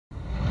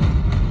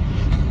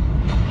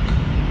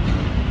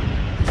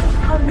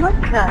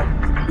Hormarka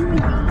TV.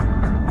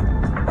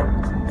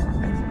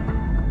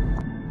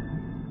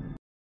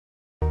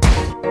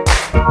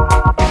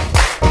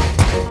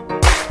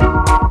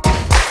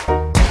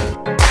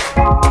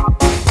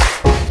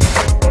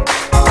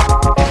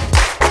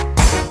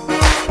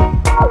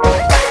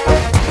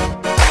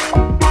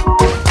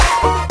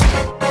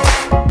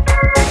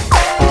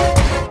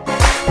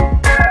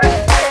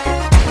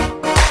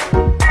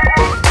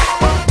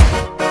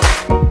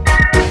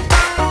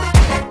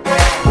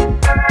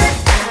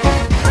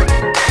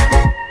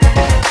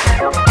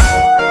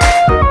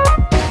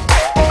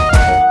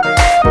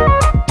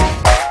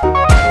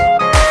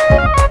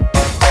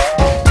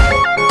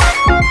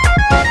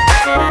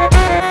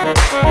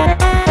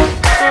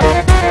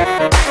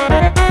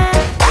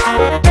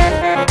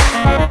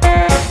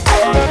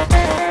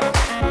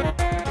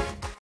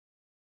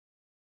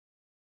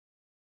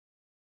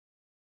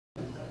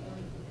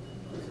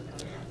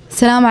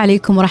 السلام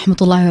عليكم ورحمة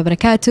الله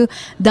وبركاته.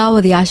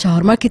 دعوة يا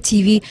هورماركا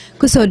تي في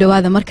كسو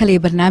دواذا مركلي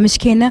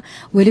برنامجكينا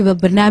ولي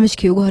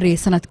برنامجكي ugu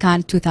سنة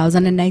كان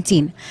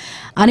 2019.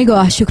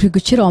 أنا شكري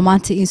قتشير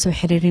ومانتا إنسو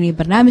حريريني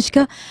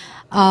برنامجك.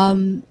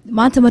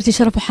 مانتا مرتي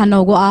شرف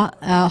وحنا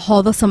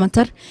هذا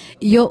سمنتر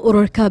يو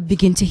أوروركا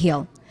begin to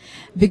heal.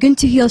 begin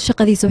to heal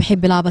shaqadiisa waxay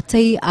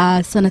bilaabatay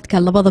sanadka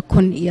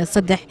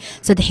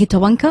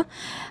 2013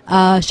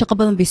 shaqo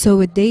badan bay soo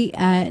waday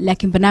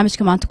laakiin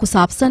barnaamijka maanta ku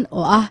saabsan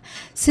oo ah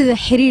sida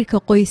xiriirka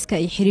qoyska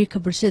iyo xiriirka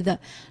bulshada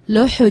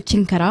loo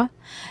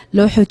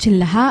xoojin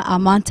lahaa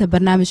maanta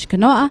barnaamijka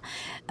noo ah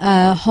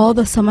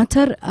hooda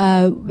samatar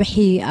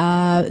waxay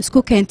isku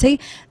keentay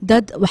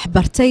dad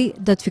waxbartay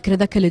dad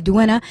fikrado kala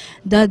duwana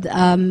dad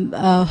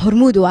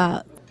hormuud u ah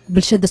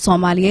bulshada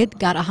Soomaaliyeed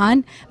gaar ahaan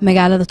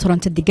magaalada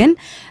Toronto degan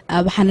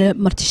waxaana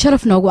marti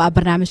sharaf noogu ah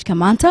barnaamijka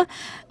maanta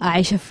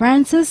Aisha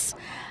Francis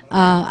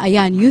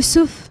Ayaan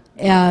Yusuf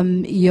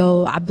iyo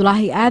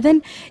Cabdullaahi Aadan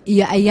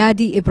iyo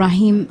Ayaadi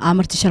Ibrahim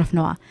marti sharaf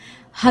noo ah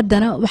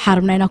haddana waxaan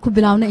rabnaa inaan ku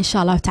bilaawno insha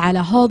Allah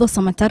tacaala hooda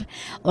samatar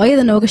oo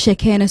iyada nooga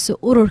sheekeynayso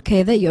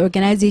ururkeeda iyo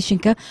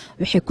organizationka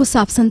waxay ku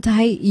saabsan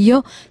tahay iyo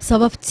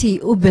sababtii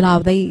u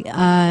bilowday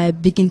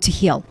begin to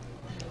heal.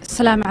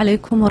 السلام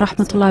عليكم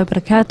ورحمة الله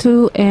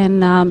وبركاته.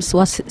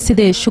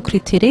 سيدي شكري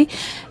تيري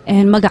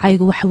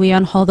مقعيق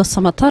وحويان هذا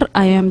السمطر.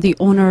 I am the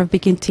owner of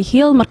Begin to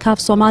Heal. مركاف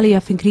صوماليا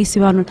في إنجليزي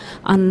بان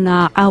أن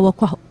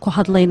عاوة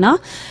كهاد لينا.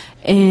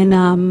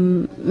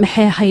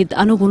 محي هيد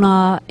أنا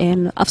قلنا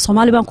أف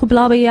صومالي بان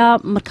كبلابيا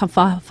مركاف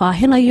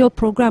فاهنا يو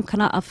program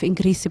كنا أف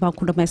إنجليزي بان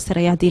كنا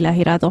مستريا دي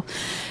لاهيرادو.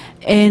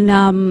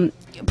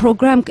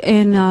 program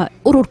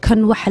أورور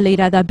كان وحلي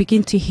رادا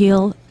Begin to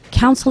Heal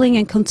counseling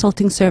and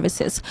consulting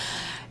services.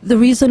 The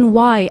reason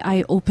why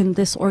I opened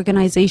this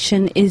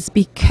organization is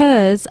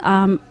because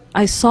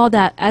I saw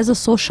that as a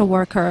social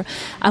worker,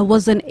 I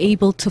wasn't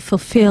able to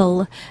fulfill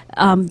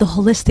the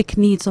holistic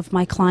needs of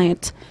my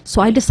client. So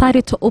I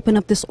decided to open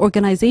up this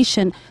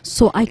organization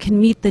so I can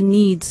meet the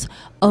needs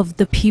of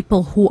the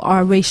people who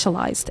are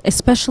racialized,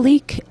 especially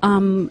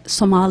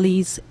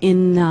Somalis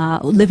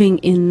living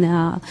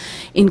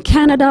in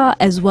Canada,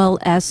 as well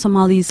as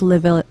Somalis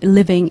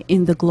living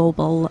in the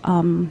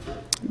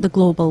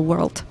global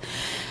world.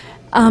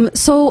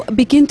 So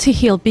Begin to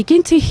Heal.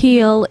 Begin to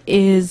Heal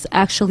is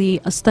actually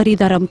a study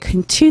that I'm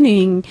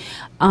continuing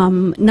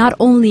not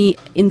only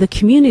in the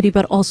community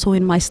but also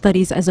in my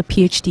studies as a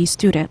PhD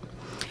student.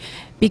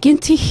 Begin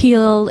to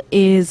Heal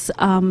is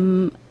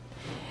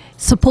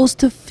supposed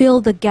to fill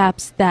the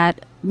gaps that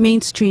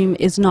mainstream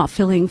is not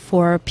filling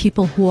for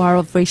people who are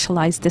of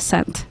racialized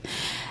descent.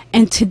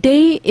 And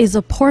today is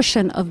a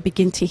portion of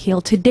Begin to Heal.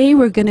 Today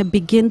we're going to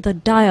begin the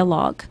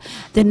dialogue,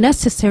 the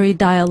necessary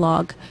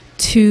dialogue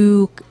to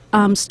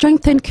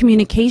strengthen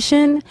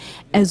communication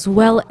as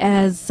well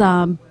as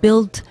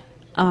build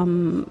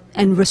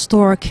and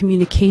restore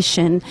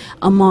communication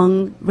among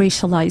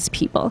racialized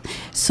people.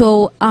 So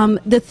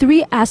the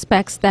three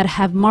aspects that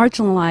have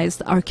marginalized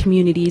our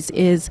communities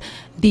is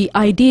the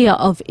idea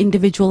of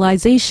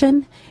individualization,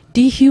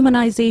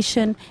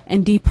 dehumanization, and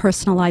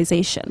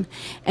depersonalization.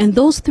 And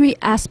those three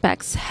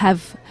aspects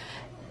have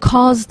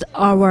caused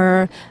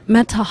our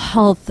mental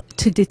health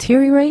to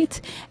deteriorate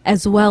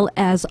as well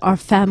as our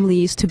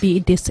families to be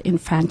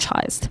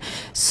disenfranchised.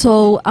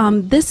 So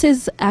this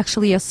is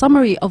actually a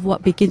summary of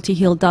what Begin to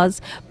Heal does,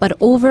 but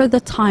over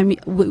the time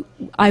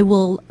I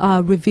will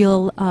reveal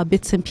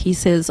bits and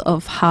pieces of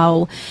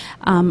how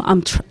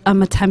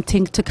I'm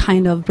attempting to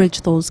kind of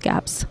bridge those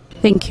gaps.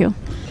 Thank you.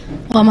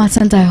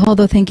 ومحسنتي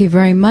هذا thank you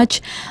very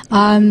much.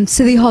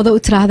 سيدي هذا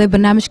أترى هذا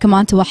برنامج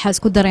كمان توحى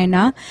سكود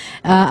درينا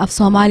في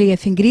صوماليا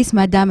في إنجليز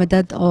ما دام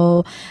دد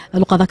أو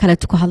لقطة كلا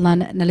تكوهلا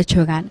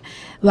نلتشوغان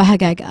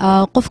وهجاج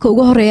قفك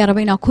وجهر يا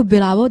ربنا كوب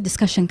بلعبو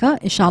discussion كا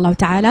إن شاء الله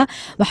تعالى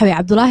وحبي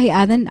عبد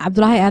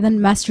الله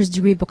آذن masters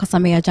degree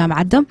بقسمية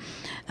جامعة دم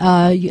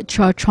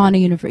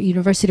Toronto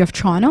University of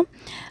Toronto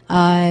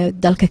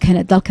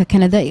dalka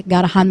Canada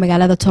gaar ahaan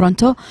magaalada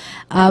Toronto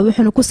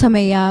wuxuu ku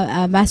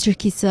sameeyaa master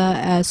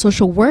kiisa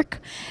social work work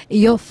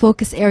iyo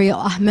focus area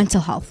oo ah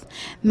mental health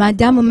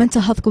maadaama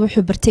mental health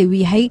wuxuu bartay uu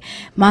yahay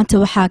maanta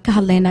waxaa ka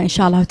hadlaynaa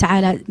insha Allah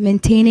ta'ala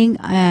maintaining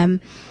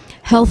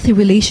healthy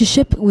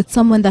relationship with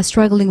someone that's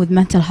struggling with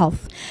mental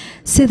health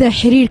sida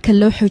xiriirka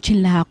loo xoojin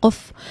lahaa qof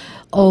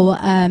oo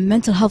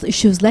mental health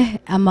issues leh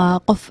ama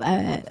qof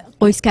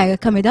qoyskaaga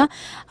kamid ah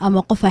ama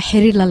qof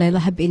xiriir la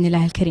leeyahay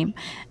biidhnilaahi alkariim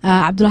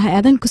Cabdullaahi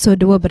aadan ku soo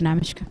dhawo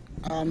barnaamijka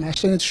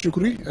mahadsanid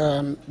shukri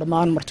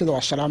dhamaan martida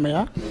waa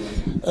salaamaya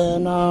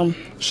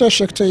soo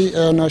sheegtay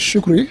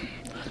shukri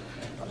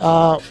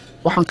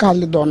waxaan ka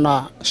hadli doonaa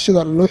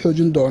sida loo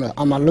xoojin doono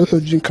ama loo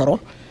xoojin karo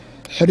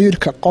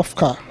xiriirka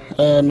qofka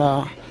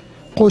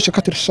qoyska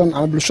ka tirsan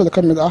ama bulshada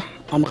kamid ah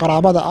ama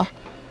qaraabada ah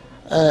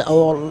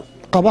oo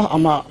qaba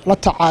ama la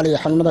tacaaliya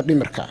xanuunada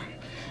dhimirka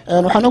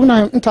waxaan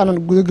ognahay intaanan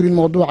guda gelin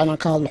mowduuca inaan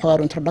ka hadlo xogaar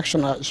introduction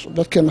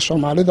dadkeena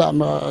Soomaalida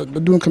ama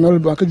adduunka meel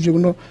walba aan ka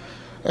joogno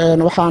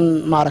waxaan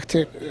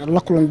maaragtay la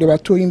kulan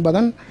dhibaatooyin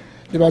badan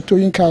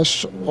dhibaatooyinkaas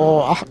oo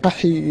ah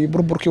qaxi iyo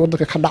burburkii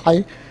waddanka ka dhacay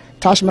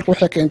taas marka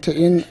waxay keentay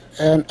in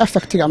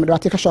affectiga ama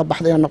dhibaato ka soo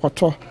baxday inay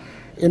noqoto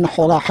in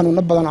xoogaa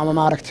xanuuno badan ama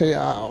maaragtay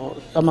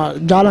ama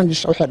challenges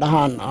waxay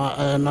dhahaan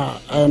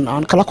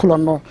aan kala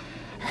kulanno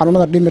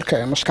xanuunada dhimirka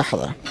ee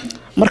maskaxda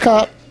marka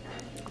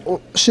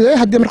sidee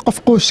haddii marka qof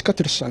qoys ka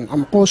tirsan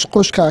ama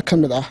qoyskaaga ka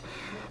mid ah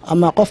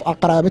ama qof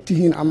aqraabo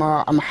tihiin ama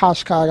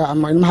xaaskaaga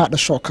ama ilmaha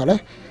dhasho kale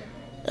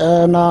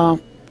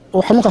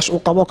oo xanuunkaas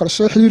uu qabo kale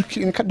soo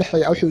xiriirkii in ka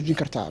dhaxeeya ay xoojin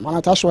kartaa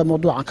macnaha taas waa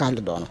mowduucan ka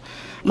hadli doona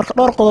marka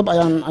dhowr qodob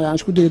ayaan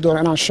isku dayi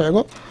doonaa inaan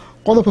sheego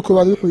qodobka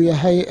koowaad wuxuu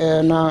yahay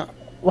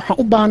waxaan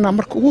u baahnaa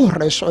marka ugu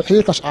horeyso oo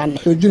xiriirkaas aan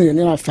xoojinayn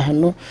inaan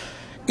fahanno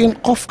in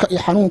qofka iyo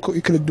xanuunka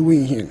ay kala duwan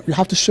yihiin you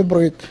have to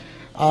separate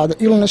the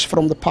illness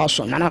from the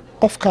person macnaha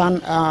qofkan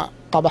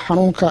qaba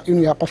xanuunka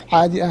inuu yahay qof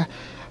caadi ah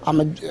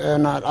ama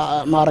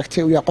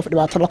maaragtay uu yahay qof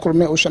dhibaato la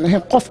kulmay uusan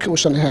ahayn qofkii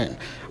uusan ahayn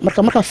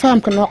marka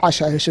fahamka noocaas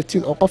ah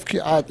haysatid oo qofkii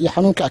aad iyo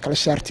xanuunka kala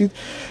saartid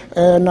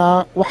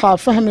waxaa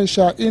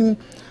fahmaysaa in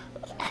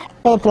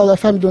qodobka labaad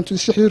fahmi doontid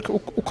si xiriirka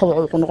u kabaco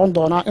wuxuu noqon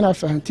doonaa inaad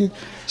fahantid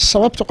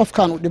sababta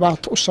qofkan uu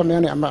dhibaato u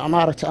sameeyay ama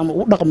maaragtay ama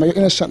uu dhaqmayo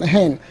inaysan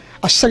ahayn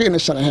asaga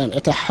inaysan ahayn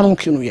ee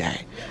xanuunka inuu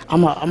yahay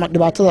ama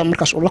dhibaatada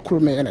markaas uu la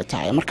kulmay inay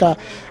tahay marka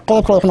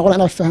qodobka wuxuu noqon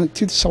inaad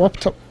fahantid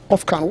sababta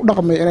qofkan uu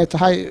dhaqmay inay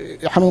tahay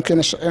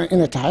xanuunkeena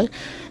inay tahay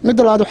mid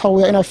labaad waxa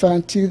weeye inaad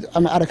fahantid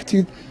ama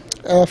aragtid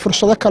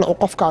fursado kale oo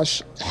qofkaas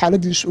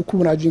xaaladiisa uu ku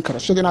wanaajin karo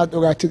sida inaad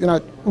ogaatid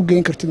inaad u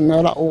geyn kartid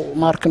meelo uu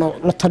maarkano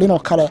la talin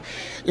oo kale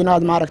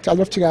inaad maaragtay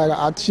laftigaaga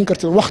aad siin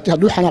kartid waqti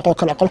hadduu xanaaqo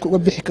kale qolka uga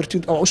bixi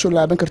kartid oo u soo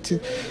laaban kartid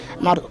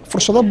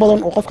fursado badan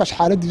oo qofkaas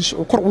xaaladiisa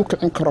uu kor ugu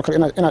kicin karo kale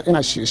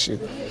inaad siisid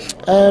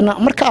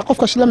marka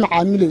qofkaas la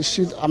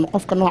macaamilaysid ama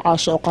qofka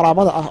noocaas oo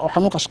qaraabada ah oo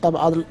xanuunkaas qaba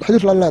aad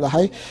xiriir la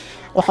leedahay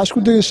waxaa isku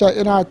dayaysaa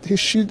inaad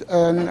heshid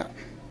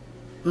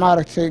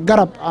maaragtay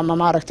garab ama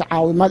maaragtay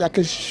caawimaad ka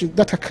heshid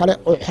dadka kale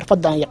oo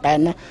xirfadan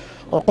yaqaana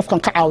oo qofkan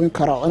ka caawin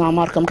karo inaa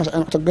markaas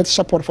get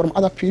support from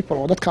other people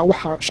oo dadka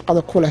waxa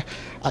shaqada ku leh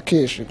ka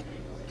heshid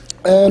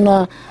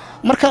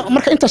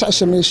marka intaas aad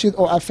samaysid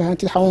oo aad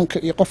fahantid xanuunka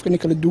iyo qofka inay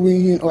kala duwan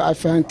yihiin oo aad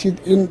fahantid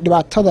in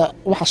dhibaatada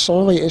waxa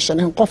sababay aysan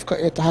ahayn qofka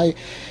ay tahay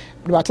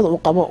dhibaatada uu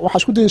qabo waxaa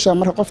isku dayaysaa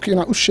marka qofka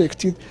inaad u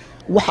sheegtid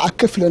waxa aad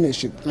ka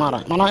filanaysid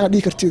macnaha inaad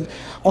dhihi kartid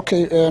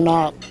okay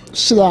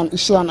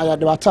sidaan ayaa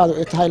dhibaatada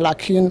ay tahay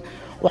laakiin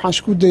waxaan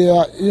isku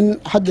dayaa in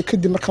hadda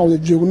kadib markaan wada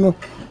joogno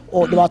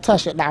oo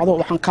dhibaatadaas dhacdo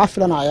waxaan ka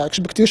filanayaa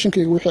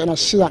expectationkayga wixii inaad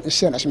sidaan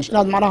ismays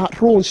inaad macnaha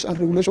rules and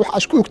regulations waxa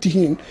isku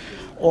ogtihiin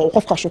oo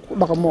qofkaas ku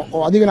dhaqmo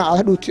oo adigana aad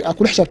hadhowti aad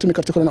kula xisaabtami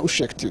karto kalena u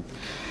sheegtid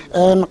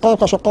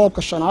qodobkaas waa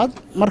qodobka shanaad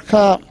marka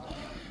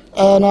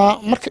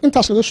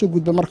intaas laga soo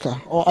gudbo marka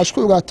oo aad isku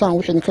ogaataan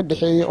wixii ka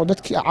dhaxeeyay oo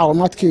dadkii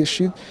caawimaad ka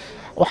heshid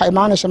waxay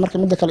imaanaysaa marka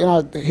mid kale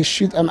inaad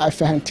heshid ama aad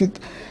fahantid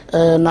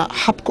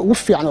habka ugu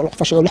fiican oo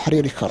qofkaas la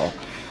xiriiri karo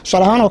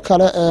salahaan oo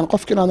kale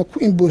qofka inaad ku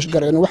inboos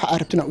gareyn waxa aad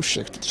rabtid u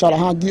sheegtid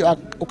salahaan hadii aad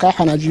ka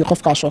xanaajiyo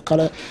qofkaas oo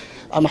kale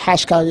ama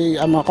xaaskaagii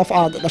ama qof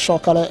aad dhasho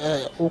kale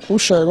uu ku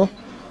sheego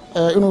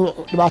inuu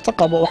dhibaato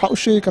qabo waxa u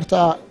sheegi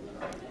kartaa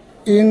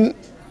in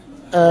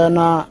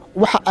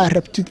waxa aad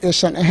rabtid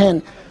aysan ahayn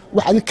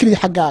waxa aad kaliya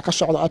xagga ka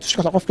socdo aad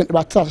tuska qofkan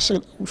dhibaatadaas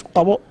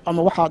qabo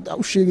ama waxa aad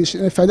u sheegaysid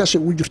in faa'iido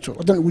ugu jirto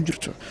wadan ugu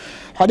jirto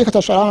waxa dhigata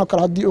salahaan oo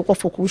kale hadii uu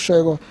qofku ku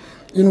sheego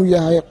inuu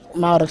yahay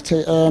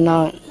maaragtay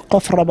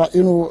qof raba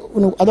inuu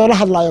adoo la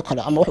hadlaayo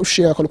kale ama wax u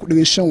sheego kale ku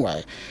dhageysan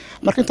waaye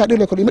marka inta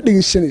dhigay kale ma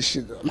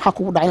dhageysanaysid maxaa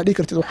kugu dhacay dhigi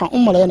kartid waxaan u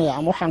maleynayaa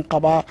ama waxaan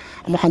qabaa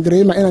ama waxaan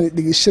dareemaa inaan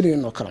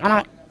dhageysanayno kale ana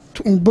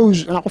to impose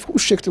ana qofku u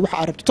sheegtid waxa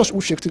aad rabtid toos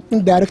u sheegtid in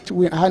direct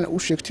weyn ahaan u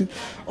sheegtid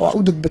oo u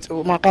dadbad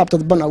ma qaab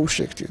dadban u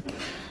sheegtid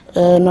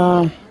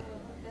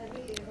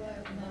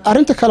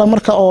arinta kale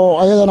marka oo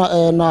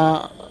ayadana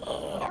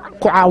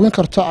ku caawin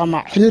karto ama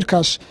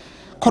xiriirkaas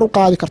kor u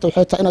qaadi karto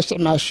waxay tahay inaad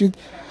isticmaashid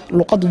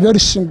luqad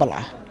very simple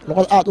ah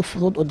luqad aad u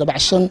fudud oo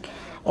dabacsan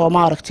oo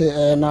maaragtay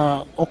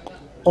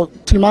oo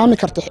tilmaami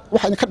karta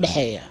waxa idinka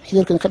dhexeeya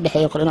xiriirka idinka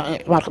dhexeeya kale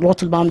marka loo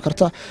tilmaami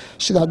karta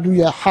sida hadduu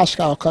yahay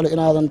xaaska oo kale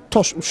inaadan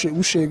toos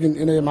u sheegin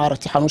inay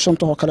maaragtay xanuunsan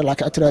tahay oo kale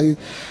laakiin aad tirahdid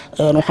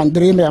waxaan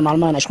dareemayaa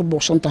maalmahan isku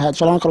buuqsan tahay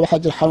salaam kale waxaa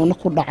jira xanuuno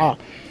ku dhaca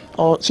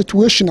oo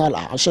situational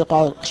ah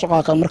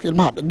shaqada marka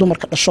ilmaha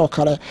dumarka dhasho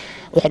kale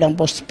waxa dhan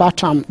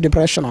postpartum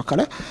depression oo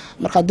kale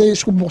marka haday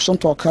isku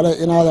buuqsanto oo kale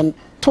inaadan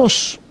toos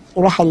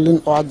ula hadlin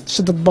oo aad si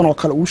dadban oo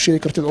kale u sheegi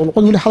kartid oo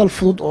luqad wali hadal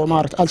fudud oo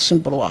maaragtay aad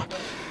simple u ah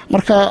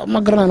marka ma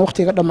garanayn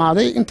waqtiga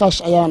dhamaaday intaas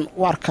ayaan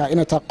u arkaa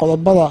inay tahay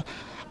qodobada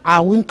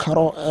caawin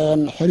karo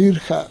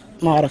xiriirka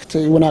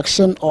maaragtay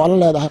wanaagsan oo la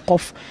leedahay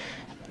qof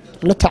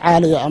la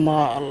tacaalaya ama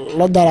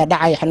la dara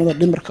dhacay xanuunada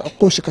dhimirka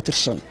qoyska ka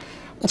tirsan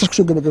intaas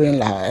kusoo gabagabeyn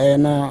lahaa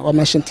waa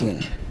mahadsantihiin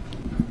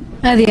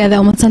aad iyo aad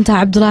umadsantaha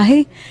cabdulaahi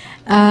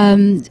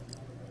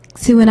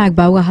si wanaag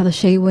baa uga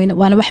hadashay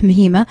waana wax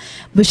muhiima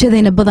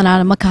bulshadayna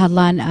badanaa ma ka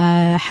hadlaan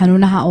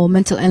xanuunaha oo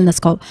mental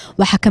illnesska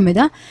waxa ka mid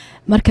ah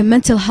marka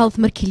mental health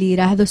markii la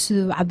yiraahdo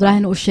siduu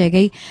cabdulaahina u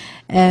sheegay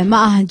ma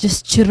ahan just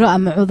jiro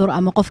ama cudur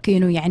ama qofka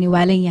inuu yacni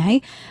waalan yahay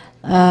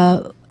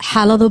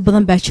xaalado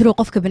badan baa jiro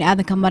qofka bani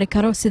aadanka mari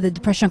karo sida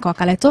depressionka oo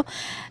kaleeto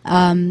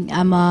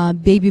ama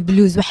baby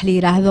blues wax la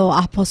yiraahdo oo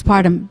ah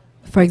postpartum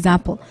for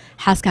example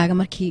xaaskaaga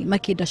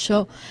markii dhasho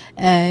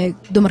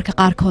dumarka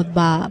qaarkood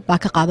baa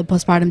ka qaado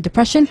postpartum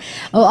depression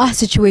oo ah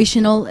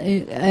situational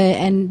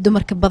and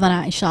dumarka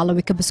badanaa insha allah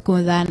way ka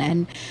baskoodaan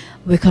and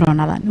way ka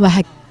roonadaan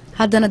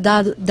haddana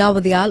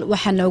daawadayaal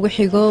waxaa noogu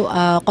xigo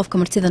qofka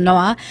martida noo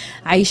ah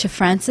Aisha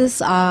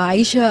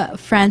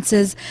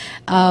Francis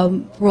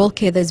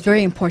rolekeeda is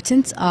very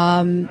important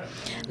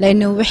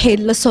لأنه waxay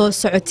la soo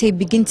socotay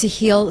begin to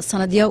heal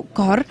sanadyo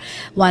ka hor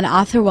waana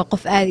author waa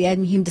qof aad iyo aad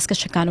muhiim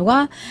discussion-kan uga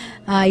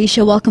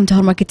Aisha, welcome to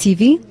Hormarka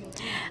TV.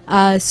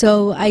 So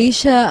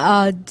Aisha,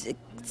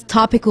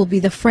 topic will be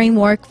the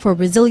framework for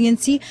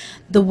resiliency,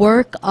 the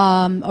work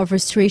of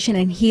restoration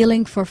and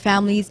healing for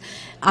families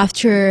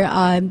after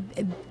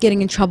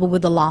getting in trouble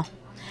with the law.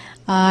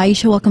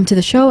 Aisha, welcome to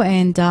the show,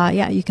 and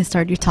yeah, you can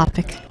start your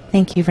topic.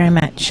 Thank you very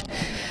much.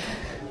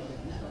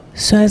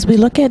 So as we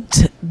look at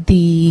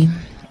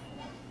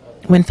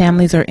when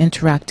families are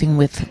interacting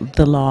with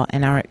the law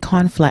and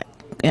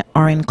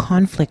are in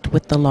conflict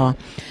with the law,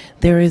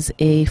 there is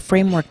a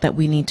framework that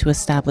we need to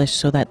establish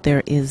so that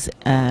there is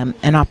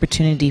an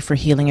opportunity for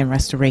healing and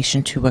restoration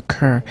to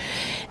occur.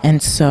 And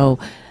so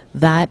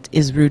that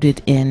is rooted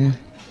in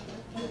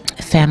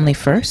family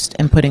first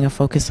and putting a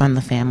focus on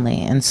the family.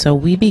 And so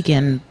we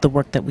begin the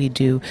work that we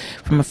do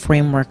from a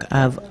framework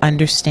of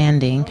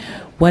understanding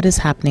what is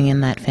happening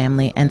in that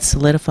family and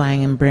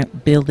solidifying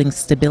and building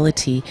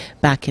stability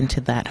back into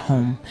that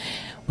home.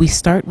 We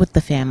start with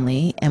the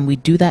family, and we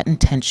do that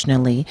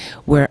intentionally,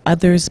 where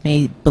others may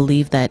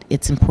believe that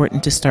it's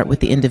important to start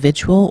with the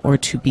individual or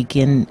to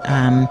begin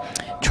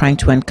trying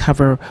to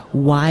uncover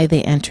why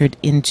they entered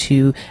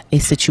into a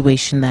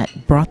situation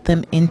that brought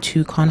them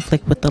into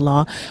conflict with the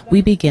law.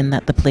 We begin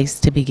that the place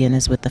to begin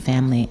is with the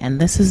family, and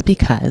this is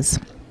because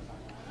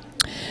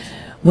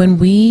when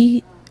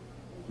we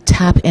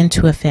tap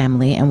into a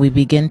family and we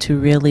begin to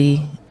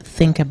really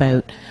think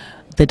about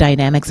the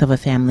dynamics of a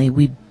family,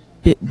 we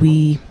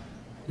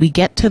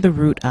get to the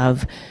root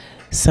of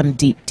some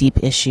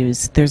deep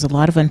issues. There's a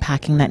lot of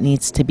unpacking that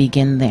needs to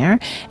begin there.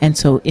 And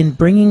so in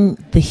bringing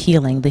the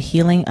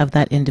healing of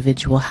that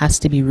individual has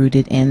to be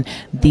rooted in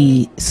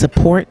the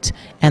support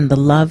and the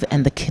love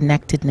and the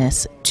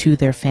connectedness to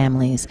their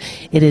families.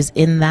 It is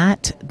in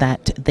that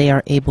they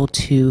are able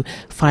to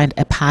find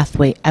a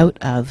pathway out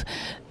of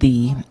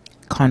the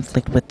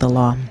conflict with the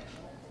law.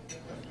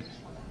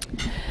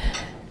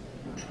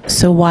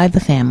 So why the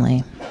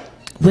family?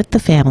 With the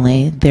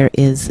family, there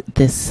is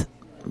this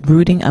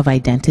rooting of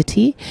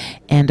identity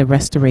and a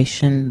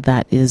restoration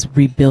that is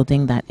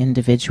rebuilding that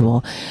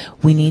individual.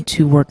 We need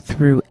to work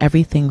through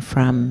everything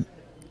from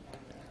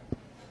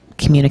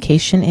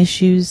communication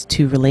issues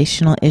to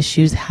relational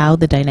issues, how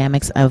the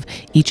dynamics of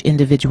each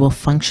individual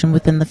function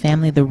within the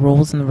family, the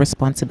roles and the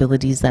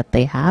responsibilities that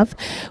they have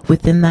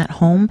within that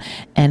home,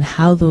 and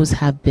how those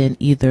have been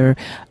either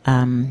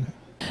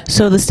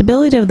so the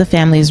stability of the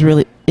family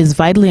is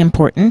vitally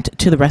important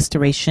to the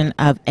restoration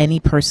of any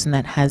person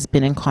that has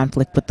been in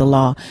conflict with the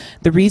law.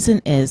 The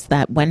reason is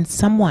that when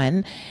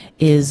someone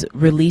is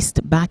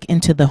released back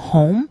into the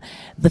home,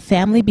 the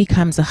family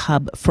becomes a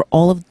hub for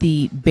all of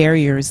the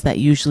barriers that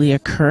usually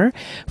occur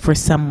for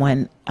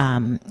someone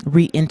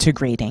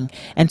reintegrating.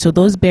 And so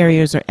those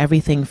barriers are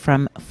everything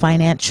from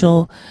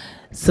financial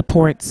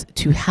supports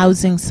to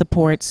housing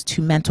supports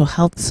to mental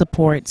health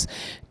supports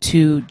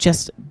to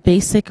just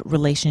basic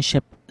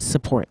relationship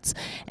supports.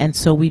 And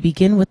so we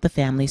begin with the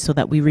family so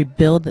that we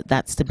rebuild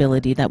that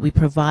stability, that we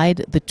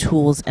provide the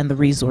tools and the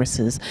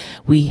resources.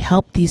 We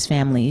help these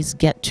families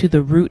get to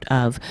the root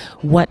of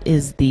what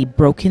is the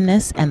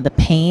brokenness and the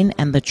pain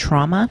and the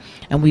trauma,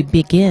 and we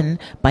begin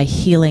by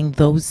healing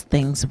those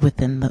things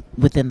within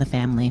the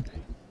family.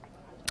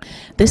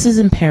 This is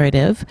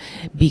imperative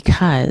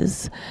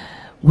because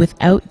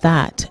without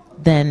that,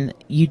 then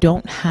you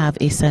don't have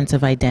a sense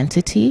of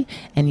identity,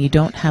 and you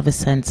don't have a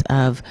sense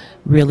of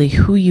really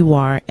who you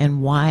are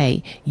and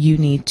why you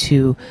need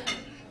to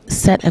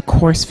set a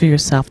course for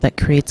yourself that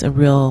creates a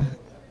real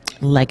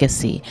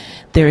legacy.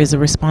 There is a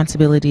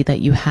responsibility that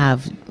you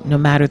have no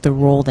matter the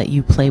role that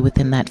you play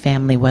within that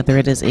family, whether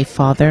it is a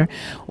father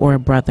or a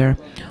brother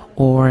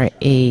or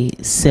a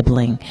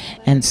sibling.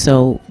 And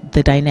so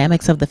the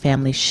dynamics of the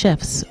family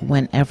shifts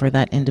whenever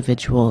that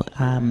individual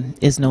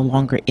is no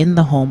longer in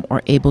the home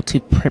or able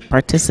to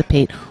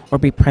participate or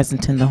be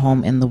present in the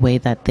home in the way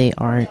that they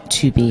are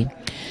to be.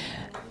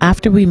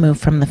 After we move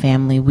from the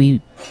family,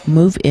 we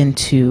move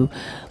into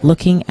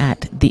looking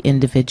at the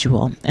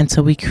individual. And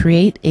so we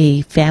create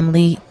a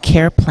family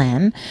care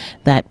plan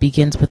that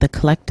begins with a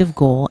collective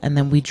goal, and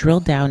then we drill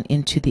down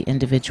into the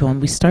individual,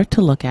 and we start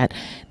to look at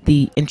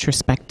the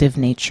introspective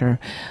nature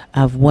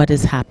of what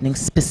is happening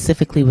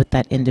specifically with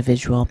that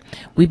individual.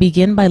 We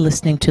begin by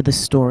listening to the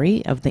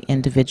story of the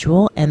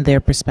individual and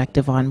their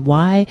perspective on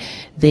why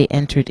they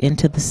entered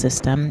into the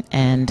system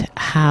and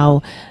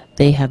how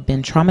they have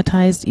been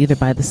traumatized either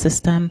by the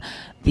system,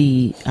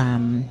 their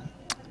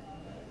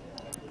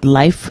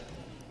life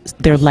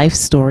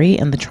story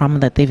and the trauma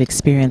that they've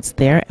experienced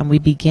there, and we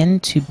begin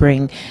to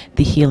bring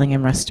the healing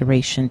and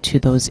restoration to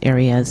those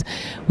areas.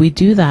 We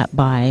do that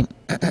by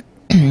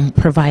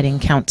providing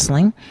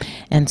counseling,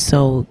 and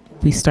so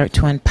we start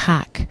to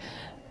unpack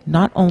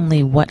not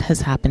only what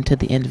has happened to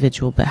the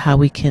individual, but how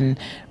we can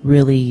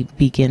really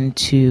begin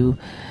to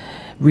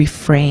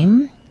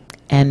reframe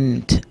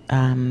and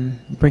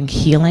bring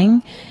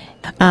healing.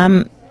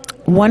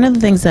 One of the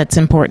things that's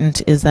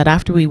important is that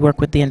after we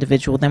work with the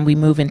individual, then we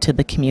move into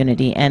the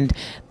community. And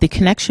the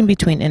connection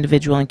between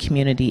individual and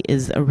community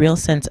is a real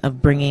sense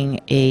of bringing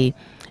a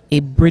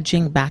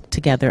bridging back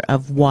together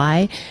of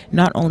why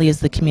not only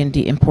is the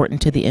community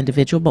important to the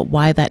individual, but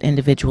why that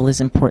individual is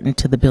important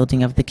to the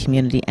building of the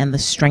community and the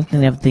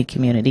strengthening of the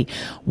community,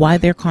 why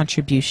their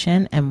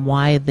contribution and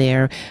why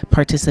their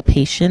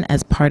participation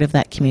as part of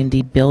that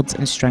community builds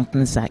and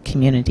strengthens that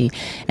community.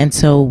 And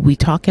so we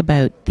talk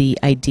about the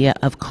idea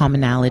of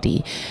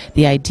commonality,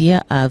 the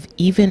idea of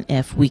even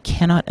if we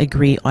cannot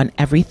agree on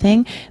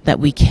everything, that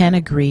we can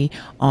agree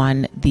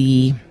on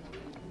the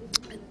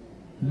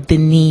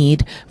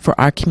need for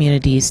our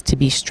communities to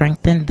be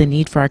strengthened, the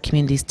need for our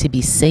communities to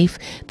be safe,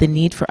 the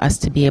need for us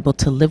to be able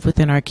to live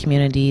within our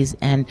communities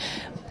and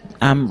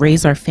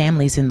raise our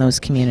families in those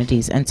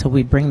communities. And so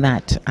we bring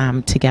that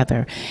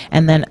together.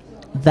 And then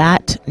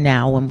that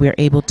now, when we're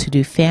able to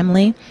do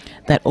family,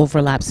 that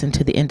overlaps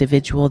into the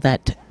individual,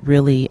 that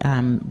really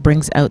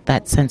brings out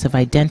that sense of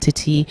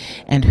identity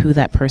and who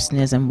that person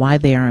is and why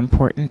they are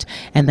important.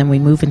 And then we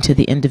move into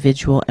the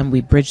individual and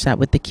we bridge that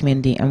with the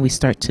community, and we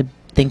start to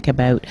think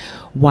about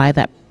why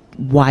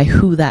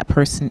who that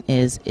person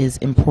is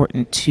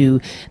important to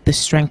the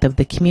strength of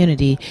the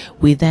community.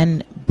 We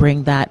then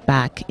bring that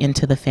back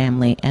into the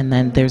family, and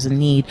then there's a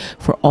need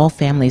for all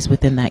families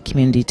within that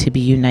community to be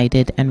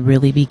united and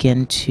really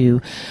begin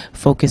to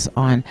focus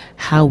on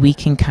how we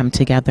can come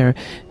together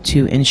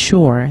to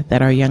ensure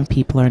that our young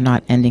people are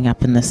not ending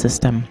up in the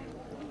system.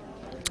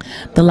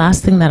 The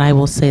last thing that I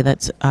will say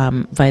that's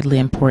vitally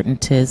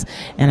important is,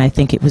 and I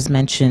think it was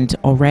mentioned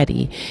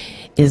already,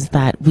 is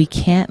that we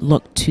can't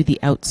look to the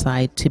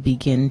outside to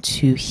begin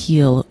to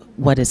heal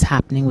what is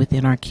happening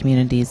within our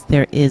communities.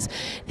 There is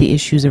the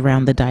issues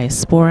around the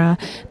diaspora.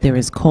 There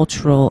is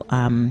culturally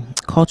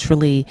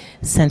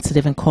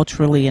sensitive and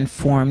culturally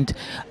informed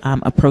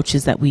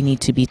approaches that we need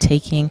to be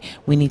taking.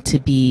 We need to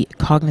be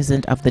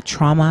cognizant of the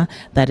trauma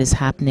that is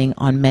happening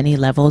on many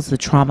levels, the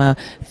trauma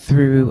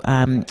through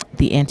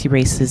the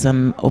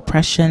anti-racism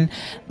oppression,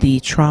 the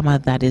trauma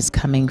that is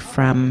coming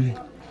from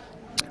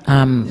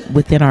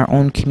within our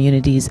own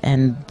communities,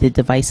 and the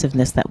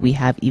divisiveness that we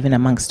have even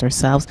amongst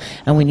ourselves.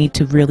 And we need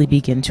to really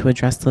begin to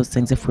address those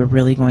things if we're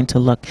really going to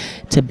look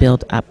to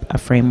build up a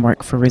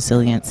framework for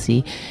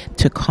resiliency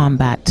to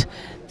combat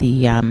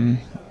the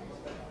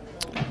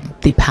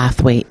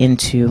pathway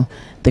into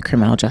the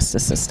criminal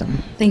justice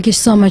system. Thank you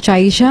so much,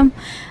 Aisha.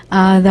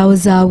 That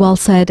was well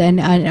said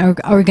and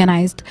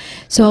organized.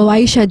 So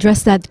Aisha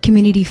addressed that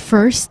community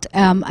first,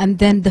 and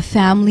then the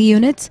family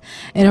unit,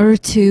 in order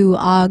to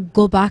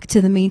go back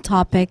to the main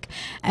topic.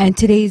 And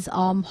today's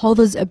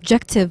Hoda's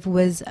objective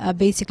was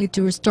basically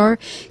to restore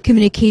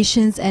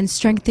communications and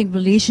strengthen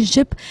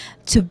relationship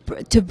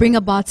to bring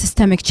about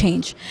systemic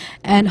change.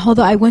 And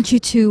Hoda, I want you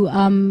to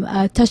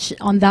touch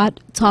on that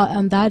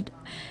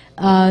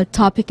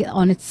topic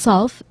on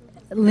itself,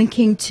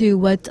 linking to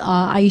what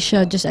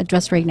Aisha just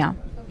addressed right now.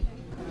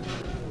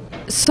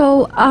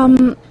 So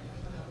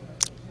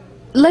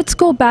let's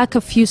go back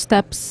a few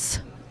steps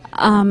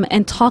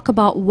and talk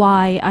about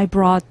why I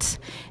brought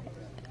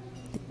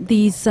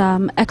these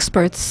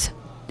experts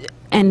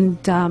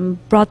and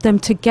brought them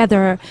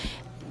together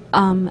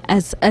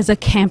as a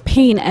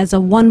campaign, as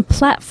a one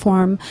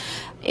platform,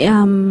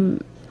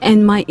 and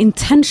my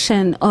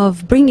intention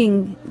of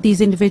bringing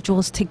these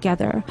individuals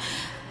together.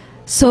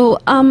 So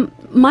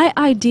my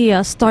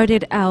idea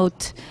started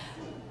out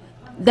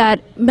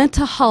that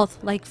mental health,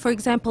 like for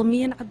example,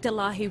 me and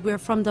Abdullahi,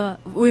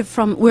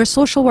 we're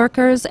social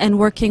workers and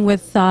working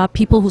with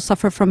people who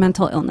suffer from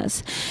mental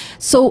illness.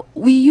 So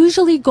we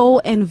usually go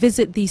and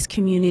visit these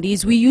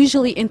communities. We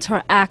usually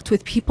interact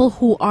with people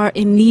who are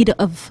in need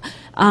of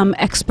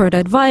expert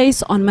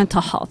advice on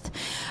mental health.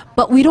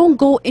 But we don't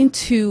go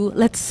into,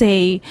 let's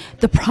say,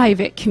 the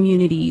private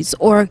communities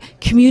or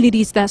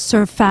communities that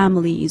serve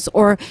families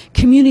or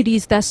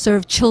communities that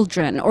serve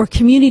children or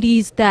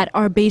communities that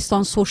are based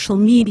on social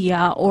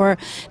media or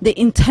the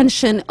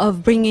intention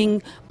of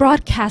bringing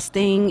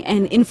broadcasting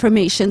and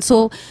information.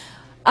 So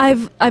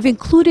I've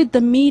included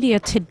the media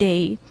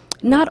today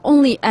not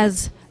only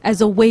as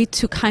a way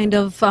to kind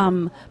of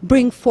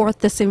bring forth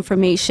this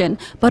information,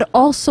 but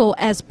also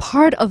as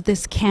part of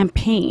this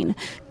campaign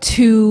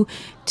to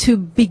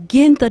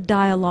begin the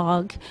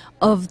dialogue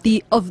of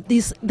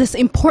this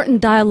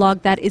important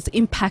dialogue that is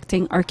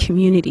impacting our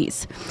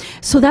communities.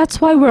 So that's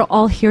why we're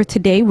all here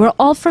today. We're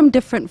all from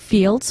different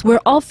fields.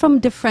 We're all from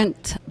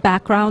different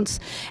backgrounds.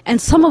 And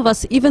some of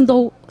us, even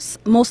though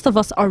most of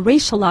us are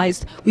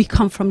racialized, we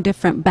come from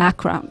different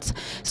backgrounds.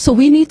 So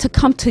we need to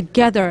come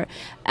together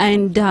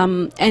and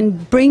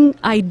bring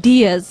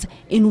ideas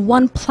in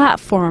one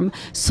platform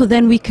so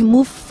then we can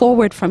move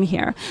forward from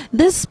here.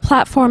 This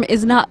platform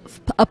is not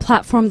a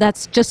platform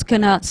that's just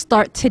going to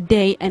start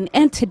today and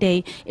end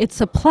today. It's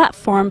a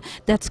platform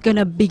that's going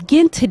to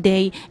begin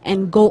today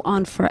and go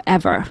on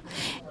forever.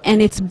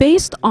 And it's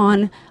based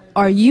on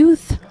our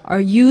youth. Our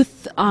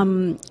youth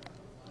are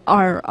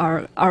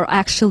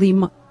actually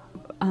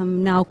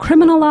now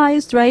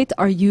criminalized, right?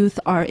 Our youth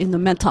are in the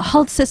mental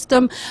health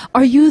system.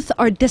 Our youth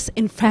are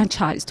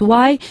disenfranchised.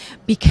 Why?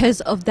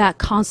 Because of that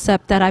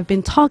concept that I've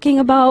been talking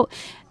about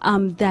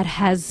that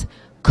has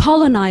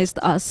colonized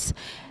us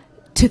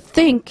to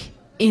think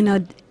in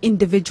an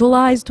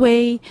individualized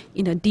way,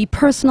 in a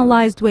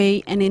depersonalized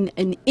way, and in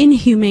an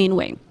inhumane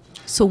way.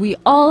 So we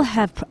all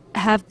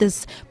have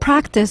this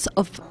practice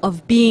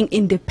of being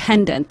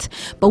independent,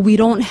 but we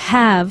don't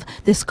have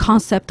this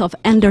concept of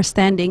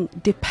understanding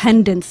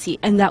dependency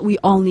and that we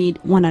all need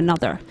one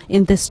another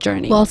in this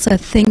journey. Well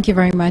said. Thank you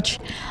very much.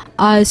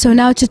 So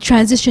now to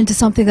transition to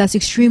something that's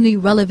extremely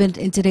relevant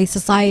in today's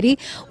society,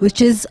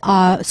 which is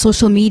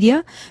social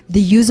media,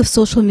 the use of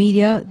social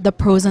media, the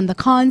pros and the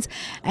cons.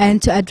 And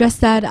to address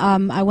that,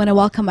 I want to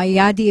welcome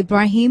Ayadi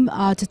Ibrahim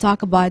to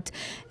talk about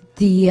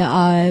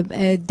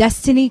the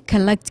destiny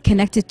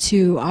connected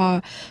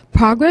to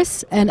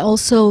progress, and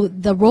also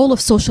the role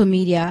of social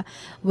media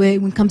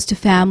when it comes to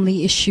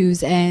family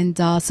issues and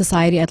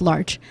society at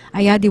large.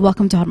 Ayadi,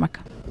 welcome to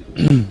Hormarka.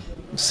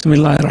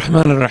 Bismillah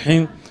ar-Rahman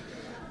ar-Rahim.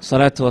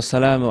 Salatu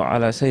wassalamu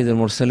ala Sayyid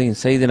al-Mursaleen,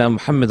 Sayyidina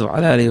Muhammad wa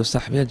ala alihi wa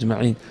sahbihi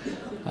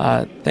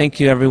ajma'in. Thank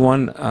you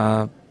everyone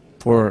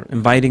for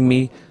inviting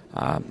me.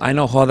 I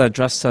know Hoda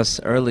addressed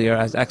us earlier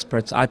as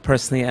experts. I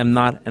personally am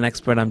not an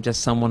expert. I'm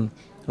just someone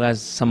who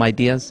has some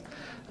ideas,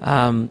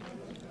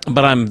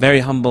 but I'm very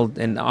humbled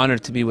and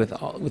honored to be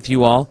with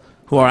you all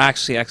who are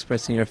actually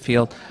experts in your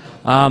field.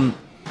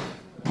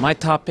 My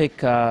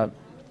topic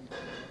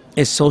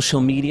is social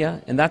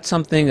media, and that's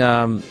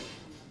something.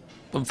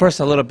 First,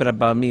 a little bit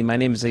about me. My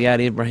name is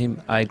Ayadi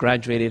Ibrahim. I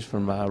graduated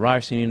from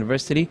Ryerson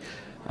University.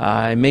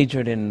 I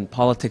majored in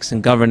politics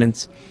and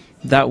governance.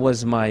 That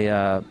was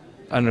my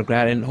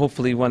undergrad, and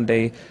hopefully one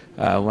day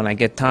when I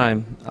get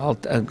time, I'll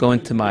go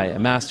into my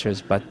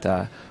master's.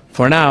 But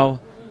for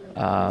now,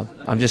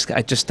 I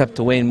just stepped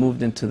away and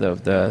moved into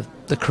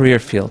the career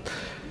field.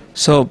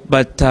 So,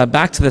 but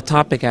back to the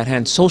topic at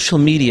hand, social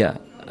media.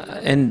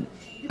 And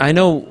I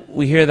know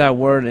we hear that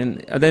word,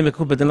 and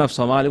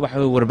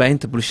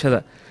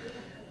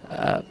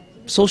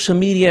social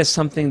media is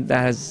something that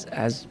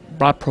has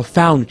brought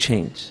profound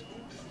change.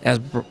 It has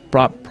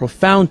brought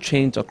profound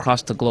change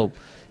across the globe.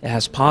 It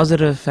has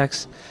positive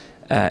effects.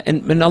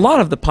 And a lot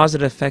of the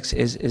positive effects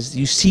is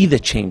you see the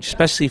change,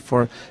 especially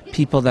for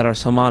people that are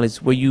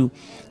Somalis, where you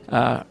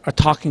are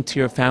talking to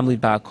your family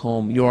back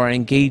home, you are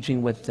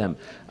engaging with them,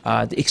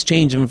 the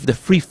exchange of the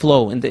free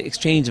flow and the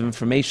exchange of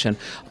information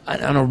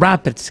on a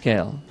rapid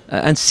scale,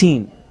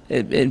 unseen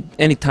at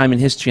any time in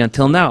history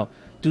until now,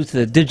 due to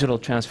the digital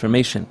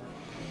transformation.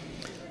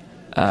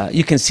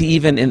 You can see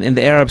even in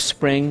the Arab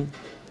Spring,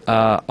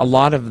 a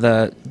lot of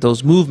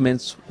those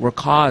movements were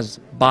caused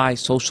by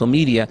social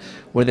media,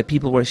 where the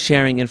people were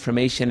sharing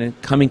information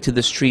and coming to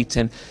the streets,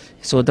 and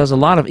so it does a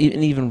lot of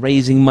even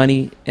raising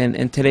money.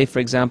 And today, for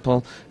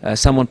example,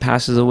 someone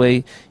passes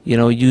away,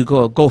 you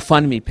go a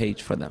GoFundMe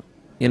page for them.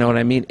 You know what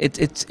I mean?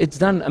 It's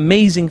done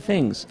amazing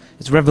things.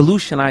 It's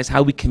revolutionized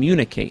how we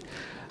communicate.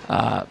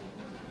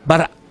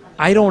 But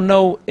I don't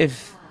know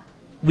if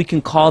we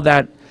can call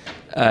that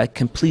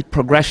complete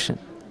progression.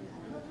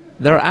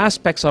 There are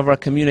aspects of our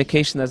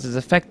communication that is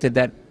affected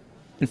that,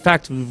 in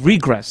fact, we've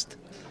regressed.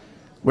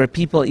 Where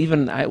people,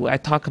 even I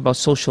talk about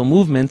social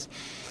movements,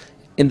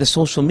 in the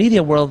social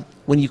media world,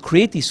 when you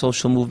create these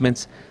social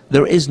movements,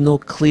 there is no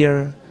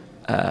clear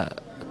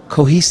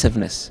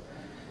cohesiveness,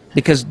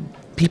 because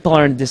people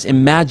are in this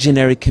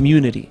imaginary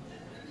community.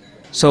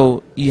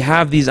 So you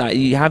have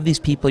these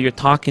people, you're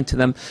talking to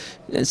them.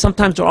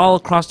 Sometimes they're all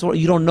across the world.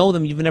 You don't know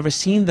them. You've never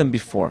seen them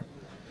before.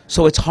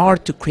 So it's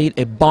hard to create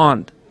a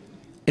bond.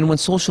 And when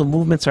social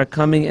movements are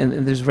coming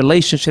and there's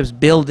relationships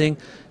building,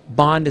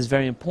 bond is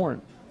very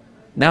important.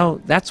 Now,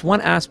 that's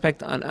one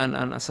aspect on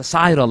a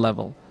societal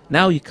level.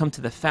 Now you come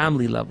to the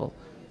family level.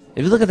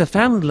 If you look at the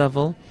family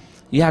level,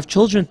 you have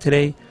children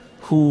today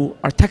who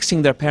are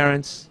texting their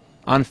parents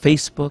on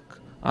Facebook,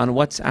 on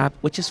WhatsApp,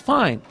 which is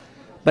fine.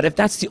 But if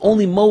that's the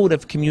only mode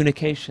of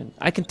communication,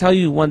 I can tell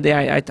you one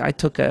day I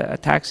took a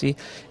taxi,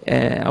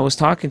 I was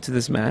talking to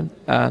this man,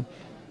 and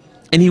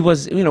he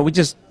was, we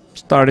just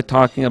started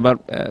talking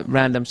about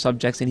random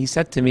subjects, and he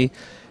said to me,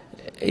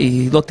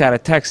 he looked at a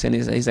text, and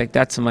he's like,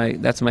 that's my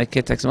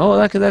kid texting.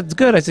 Oh, that's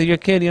good. I said, your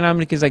kid, how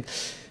many kids? Like,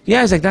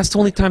 yeah, he's like, that's the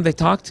only time they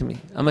talk to me.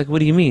 I'm like, what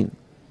do you mean?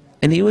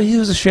 And he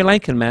was a Sri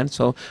Lankan man,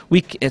 so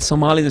we,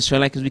 Somalis and Sri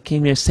Lankans, we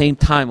came here same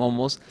time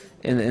almost,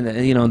 in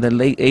the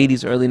late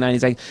 80s, early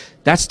 90s. Like,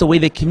 that's the way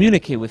they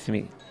communicate with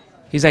me.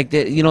 He's like,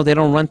 they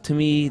don't run to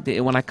me.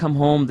 When I come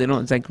home, they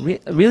don't. It's like,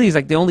 really, he's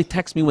like, they only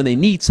text me when they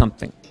need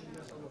something.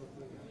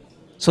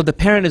 So the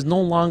parent is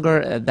no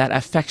longer that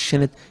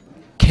affectionate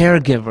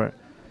caregiver.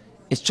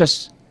 It's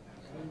just,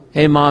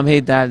 hey mom,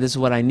 hey dad, this is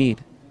what I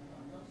need.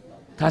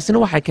 taasina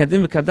waxay keentay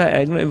imika haddaa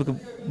eegno imika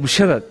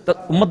bulshada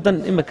ummaddan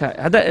imika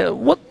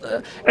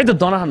cidda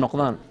doonaha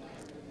noqdaan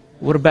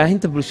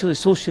warbaahinta bulshada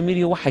social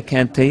media waxay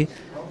keentay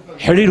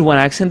xiriir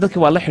wanaagsan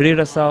dadkii waa la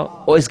xiriiraysaa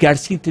oo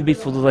isgaarsiintii bay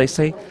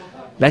fududaysay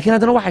laakiin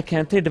haddana waxay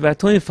keentay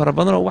dhibaatooyin fara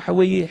badan oo waxa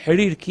weeye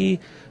xiriirkii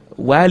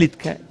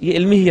waalidka iyo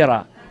ilmihii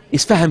yaraa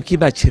isfahamkii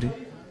baa jiray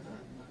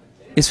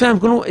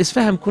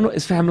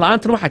isfaham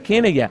la'aantana waxaa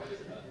keenaya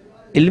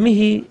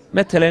ilmihii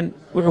matalan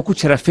wuxuu ku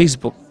jiraa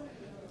Facebook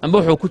amba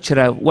wuxuu ku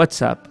jiraa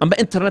WhatsApp amba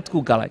internetku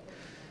galay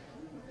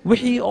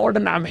wixii oo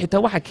dhan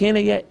xitaa waxa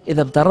keenaya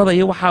idabdarada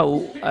iyo waxa uu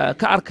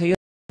ka arkaya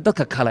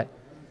dadka kale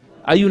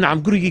ayuu nacam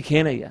gurigii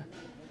keenaya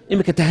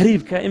imika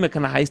tahriibka imika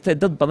haysta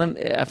dad badan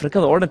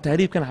Afrikada oo dhan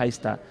tahriibkan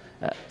haysta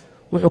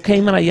wuxuu ka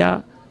imanayaa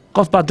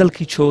qof baa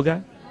dalkii jooga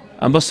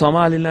amba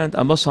Somaliland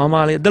amba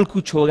Soomaaliya dalku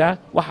jooga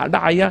waxa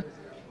dhacaya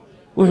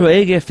wuxuu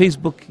eegaya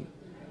Facebook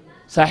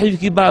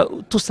saaxiibkii baa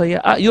tusaya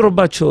Yurub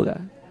baa jooga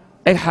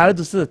ay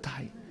xaaladdu sida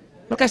tahay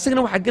marka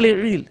isagana waxa galay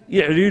ciil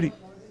iyo ciriiri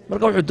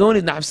marka wuxuu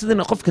doonay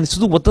nacabsadina qofkan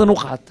sidoo wadadan u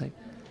qaatay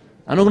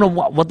anaguna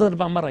wadadan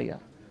baa maraya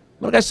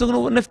marka isaguna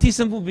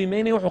naftiisan buu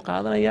biimeynay wuxuu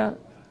qaadanaya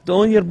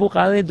doon yar buu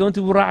qaadanay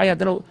doontii buu raacaya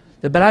hadana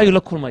balaayo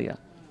la kulmaya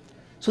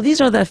so these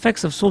are the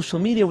effects of social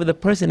media where the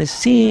person is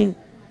seeing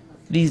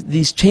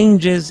these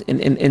changes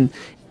in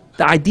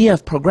the idea of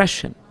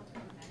progression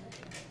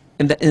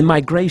in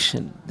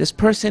migration. This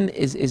person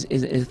is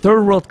a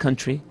third world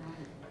country.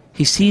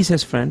 He sees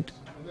his friend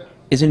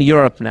is in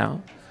Europe now.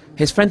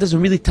 His friend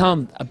doesn't really tell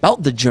him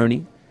about the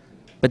journey,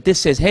 but this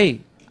says,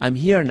 hey, I'm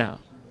here now.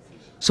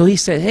 So he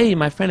said, hey,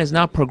 my friend is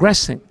now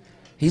progressing.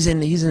 He's in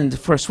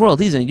the first world.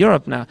 He's in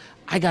Europe now.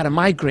 I got to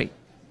migrate.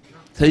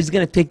 So he's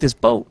going to take this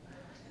boat.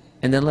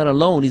 And then let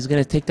alone, he's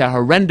going to take that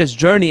horrendous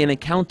journey and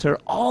encounter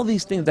all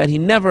these things that he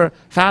never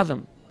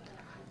fathomed.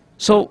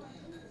 So,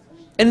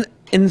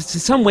 in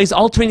some ways,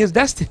 altering his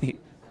destiny.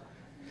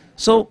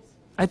 So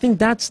I think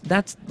that's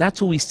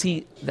what we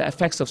see the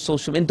effects of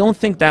social media. And don't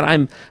think that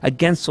I'm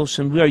against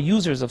social media. We are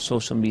users of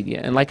social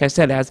media. And like I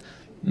said, it has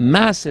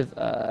massive,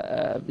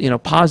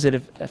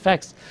 positive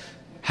effects.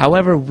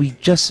 However, we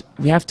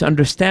have to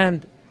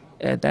understand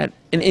that,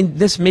 and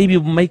this maybe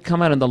may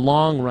come out in the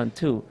long run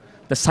too,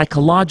 the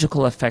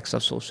psychological effects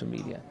of social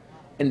media.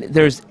 And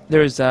there's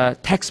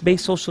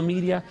text-based social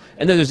media,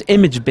 and then there's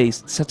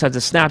image-based, such as the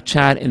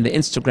Snapchat and the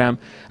Instagram.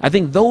 I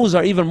think those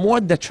are even more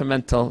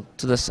detrimental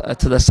to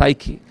the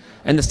psyche,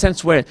 in the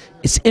sense where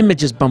its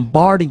image is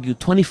bombarding you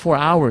 24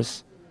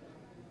 hours.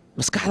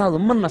 maskaxdaadu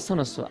ma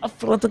nasanayso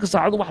 24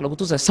 saacadood wax lagu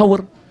tusay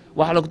sawir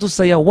wax lagu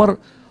tusaya war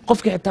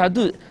qofka xitaa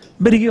haduu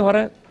berigii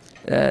hore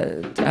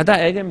hadaa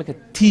eega imika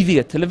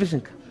TV-ga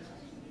televisionka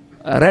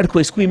reerku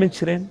way isku iman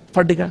jireen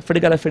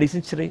fadhiga la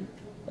fadhiisan jiray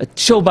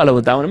show baa la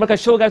wadaawan marka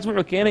showgaas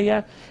wuxuu keenayaa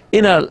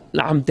ina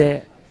lacamde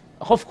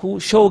qofku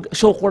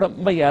show qora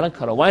ma yeelan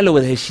karo waa in la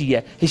wada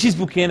heshiis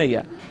buu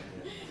keenayaa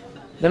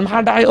dan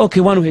maxaa dhacay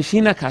okay waanu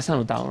heshiina kaasaan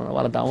daawanaa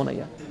wala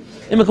daawanaya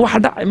imika waxa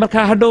dhacay marka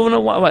hadhowna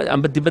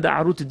amba dibada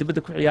caruurta dibada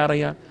ku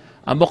ciyaaraya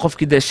amba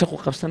qofkii de shaqo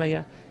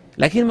qabsanaya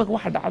laakiin imika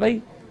waxa dhacday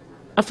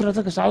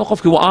 24 saacadood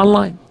qofkii waa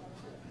online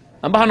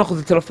amba ha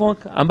noqdo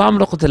telefoonka amba ha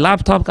noqdo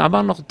laptopka amba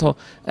ha noqdo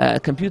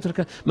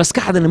computerka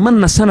maskaxdana ma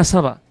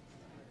nasanasaba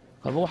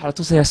the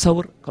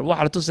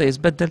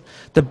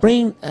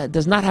brain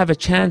does not have a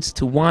chance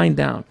to wind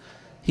down.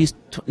 I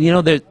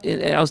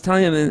was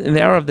telling him in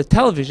the era of the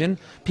television,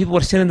 people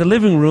would sit in the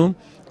living room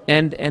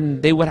and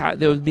there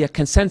would be a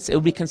consensus. It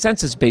would be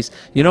consensus based.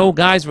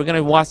 Guys, we're going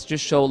to watch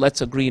this show.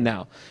 Let's agree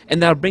now. And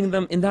that'll bring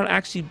them, and that'll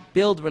actually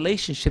build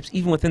relationships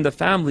even within the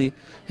family.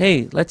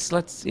 Hey, let's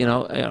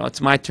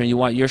it's my turn. You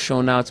want your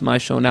show now? It's my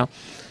show now.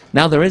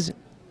 Now there isn't.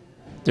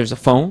 There's a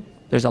phone.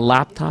 There's a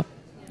laptop.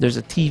 There's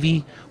a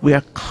TV. We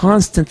are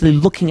constantly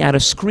looking at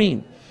a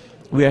screen.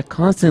 We are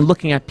constantly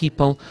looking at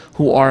people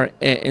who are,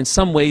 in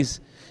some ways,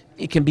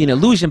 it can be an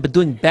illusion, but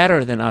doing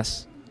better than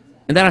us.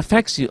 And that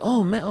affects you.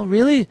 Oh, man, oh,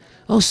 really?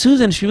 Oh,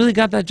 Susan, she really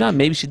got that job.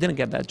 Maybe she didn't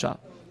get that job.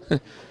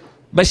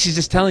 But she's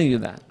just telling you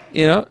that.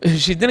 You know,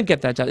 she didn't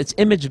get that job. It's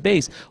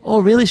image-based.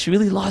 Oh, really? She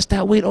really lost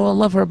that weight. Oh, I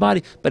love her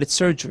body. But it's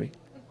surgery.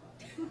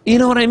 You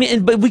know what I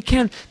mean? But we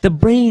can't, the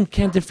brain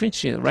can't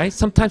differentiate, right?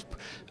 Sometimes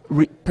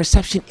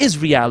perception is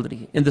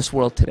reality in this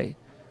world today.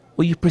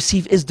 What you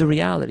perceive is the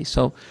reality.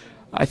 So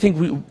I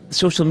think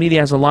social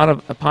media has a lot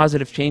of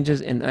positive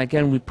changes, and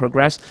again, we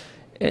progress.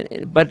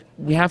 But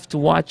we have to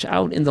watch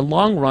out. In the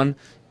long run,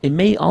 it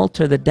may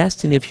alter the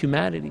destiny of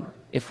humanity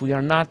if we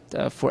are not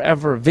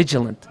forever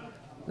vigilant.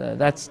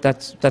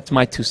 That's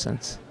my 2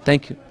 cents.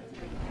 Thank you.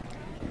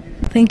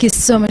 Thank you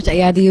so much,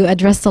 Ayad. You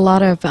addressed a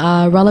lot of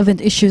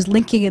relevant issues,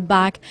 linking it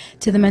back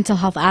to the mental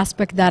health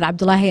aspect that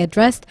Abdullahi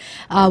addressed,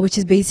 which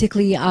is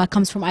basically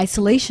comes from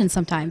isolation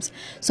sometimes.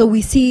 So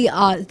we see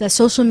that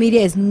social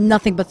media is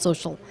nothing but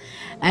social.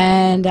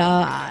 And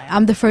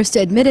I'm the first to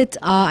admit it.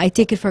 I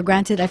take it for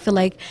granted. I feel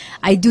like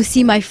I do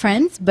see my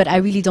friends, but I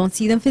really don't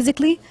see them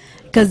physically,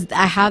 because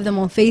I have them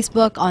on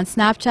Facebook, on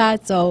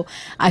Snapchat, so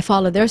I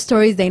follow their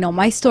stories. They know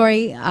my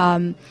story.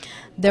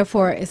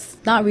 Therefore, it's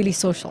not really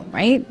social,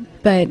 right?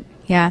 But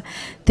yeah,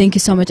 thank you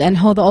so much. And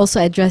Hoda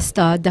also addressed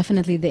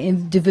definitely the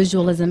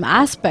individualism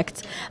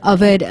aspect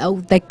of it.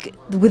 Like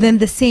within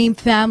the same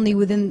family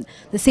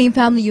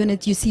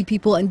unit, you see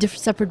people in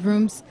different separate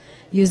rooms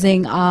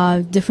using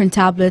different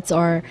tablets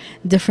or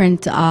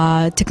different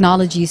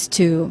technologies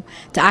to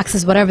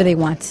access whatever they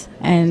want.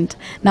 And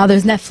now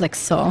there's Netflix,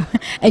 so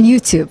and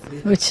YouTube,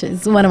 which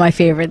is one of my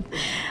favorite,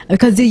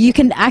 because you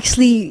can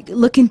actually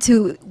look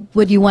into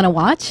what you want to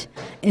watch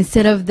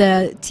instead of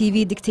the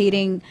TV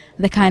dictating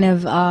the kind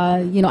of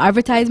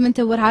advertisement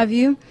or what have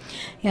you.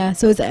 Yeah,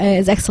 so it's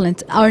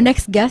excellent. Our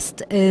next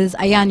guest is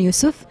Ayan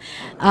Yusuf.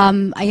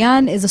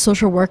 Ayan is a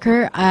social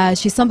worker.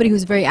 She's somebody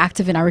who's very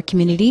active in our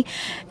community,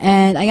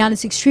 and Ayan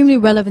is extremely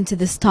relevant to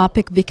this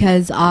topic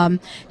because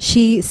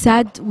she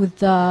sat with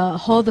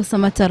Hoda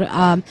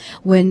Samatar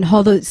when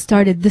Hoda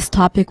started this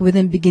topic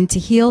within Begin to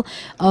Heal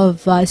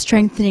of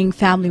strengthening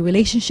family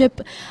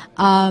relationship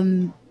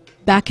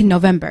back in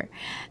November.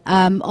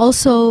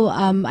 Also,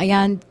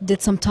 Ayan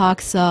did some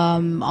talks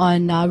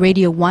on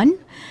Radio 1,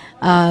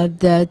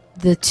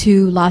 the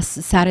 2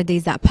 last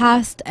Saturdays that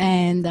passed,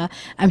 and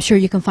I'm sure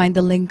you can find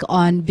the link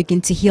on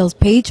Begin to Heal's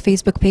page,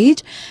 Facebook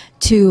page,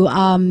 to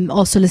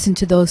also listen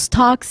to those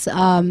talks.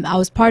 I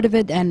was part of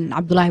it, and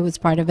Abdullahi was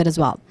part of it as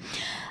well.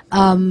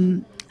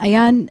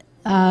 Ayan,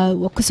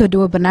 وكسو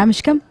دوا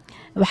برنامجكم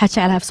waxaa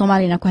jeclahay af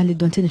Soomaali inaan ku hadli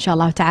doontid insha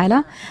Allah taala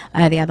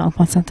aad iyo aad aan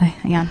mahadsantahay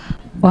Ayaan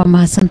waa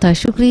mahadsantahay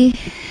shukri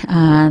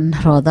aan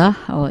Roda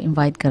oo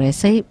invite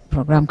gareysay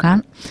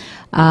programkan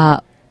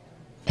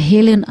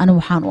Helen ana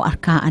waxaan u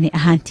arkaa ani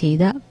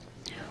ahaanteyda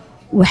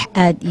wax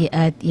aad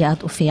iyo aad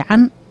u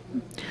fiican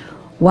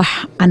wax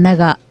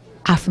anaga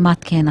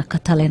caafimaadkeena ka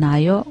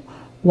talinayo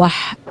wax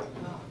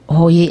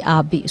hooyay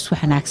aabi isku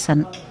xanaagsan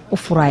u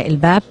furay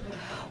albaab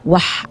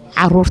wax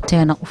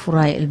caruurteena u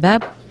furay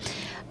albaab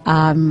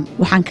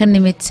waxaan ka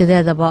nimid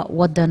sideedaba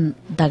wadan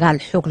dagaal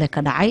xoog leh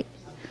ka dhacay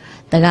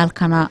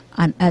dagaalkana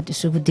aan aad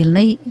isugu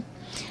dilnay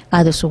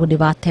aad isugu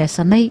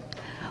dhibaateysanay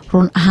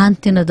run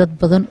ahaantina dad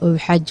badan oo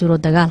waxa jiro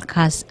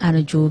dagaalkaas aan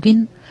joogin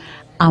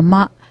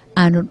ama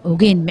aan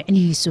ogeyn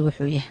macnihiisu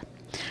wuxuu yahay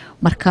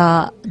marka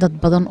dad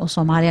badan oo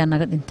Soomaaliya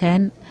naga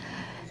dhinteen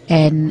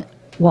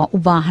waa u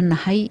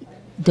baahanahay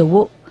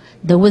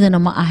dawadana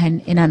ma ahan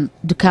inaan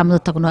dukaamada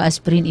tagno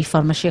aspirin iyo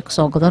farmashiyo ka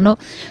soo gadano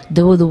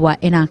dawadu waa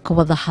inaan ka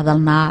wada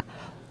hadalnaa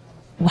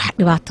wax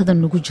dhibaatada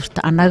nagu jirta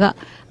anaga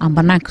aan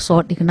banaanka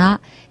soo dhignaa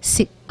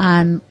si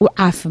aan u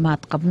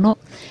caafimaad qabno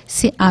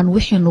si aan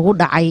wixii nagu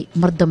dhacay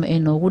mardama ay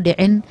noogu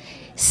dhicin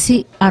si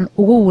aan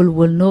ugu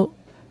walwalno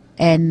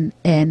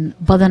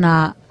badana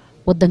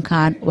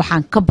wadankan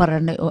waxaan ka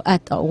baranay oo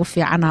aad ugu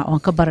fiicana oo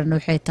aan ka baranay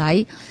waxay tahay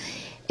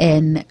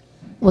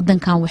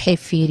wadankan waxay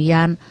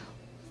fiiriyaan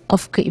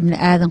qofka ibn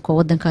aadanka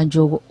wadankan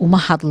joogo uma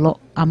hadlo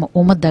ama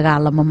uma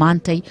dagaalamo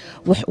maantay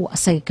wax uu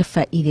asaga ka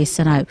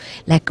faa'iideysanayo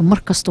laakiin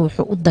markasta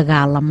wuxuu u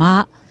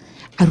dagaalamaa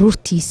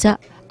caruurtiisa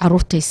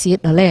caruurtaysi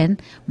dhaleen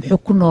muxuu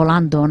ku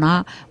noolaan doonaa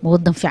ma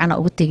wadan fiican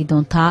uga tagi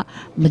doontaa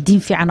ma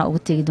diin fiican uga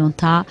tagi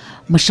doontaa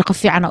ma shaqo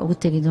fiican uga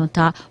tagi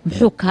doontaa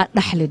muxuu ka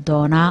dhaxli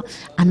doonaa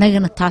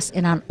anagana taas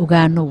inaan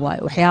ogaano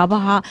waayo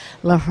waxyaabaha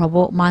la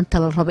rabo maanta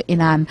la rabo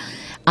inaan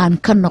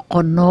ka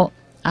noqono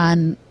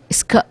aan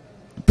iska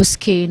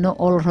buskeeno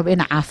oo la rabo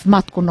in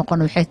caafimaad ku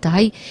noqono waxay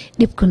tahay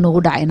dibka noogu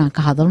dhacay inaan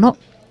ka hadalno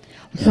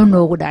muxuu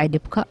noogu dhacay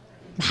dibka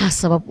maxaa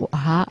sabab u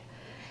ahaa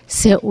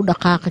see u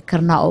dhaqaaqi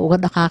karnaa oo uga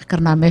dhaqaaqi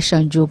karnaa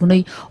meeshaan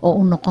joognay oo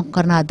u noqon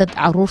karnaa dad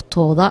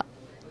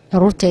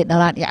caruurtay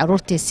dhalaan iyo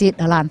caruurtay sii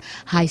dhalaan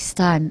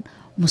haystaan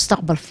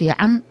mustaqbal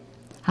fiican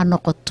ha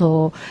noqoto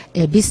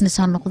business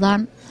ha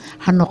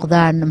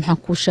noqdaan maxaan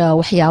ku sheegaa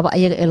waxyaabo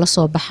ayaga ay la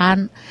soo baxaan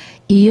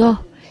iyo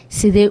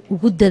sidee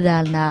ugu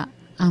dadaalnaa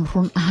aan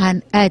run ahaan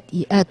aad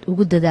iyo aad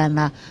ugu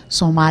dadaalnaa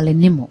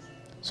Soomaalinimo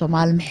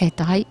Soomaali maxay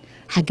tahay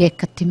xagee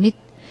ka timid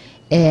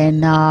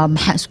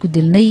maxaan isku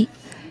dilnay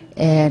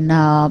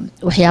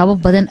waxyaabo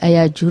badan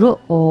ayaa jiro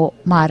oo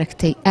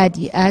maaragtay aad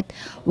iyo aad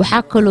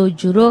waxaa kaloo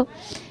jiro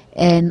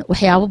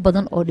waxyaabo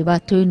badan oo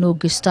dhibaatooyin noo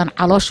geystaan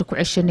caloosha ku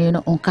ceshanayno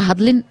oon ka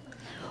hadlin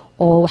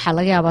oo waxaa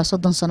laga yaabaa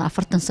 30 sano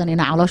 40 sano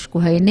inaan caloosha ku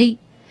haynay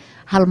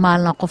hal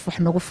maalna qof wax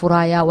nagu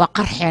furaaya waa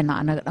qarxeena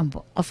anaga dhanba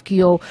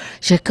qofkiyo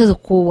sheekada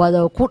ku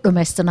wada ku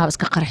dhameystanaa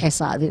iska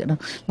qarxeysa adiga dhan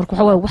marka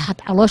waxa waxaad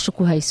caloosha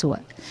ku hayso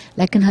waa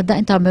laakiin hadda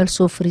inta meel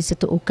soo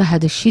fariisato oo ka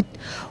hadashid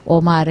oo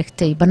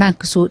maaragtay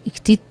banaanka soo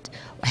dhigtid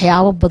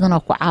waxyaabo badan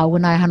oo ku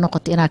caawinaya ha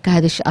noqoto inaad ka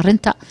hadasho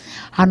arinta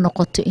ha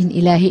noqoto in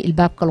ilaahay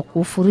ilbaabka la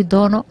kuu furi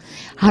doono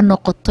ha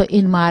noqoto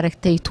in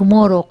maaragtay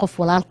tomorrow qof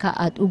walaalka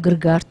aad u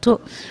gargaarto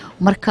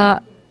marka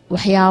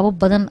waxyaabo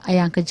badan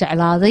ayaan ka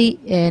jeclaaday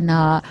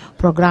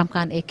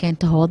programkan ee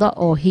keentahooda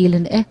oo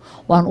healing ah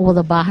waan u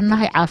wada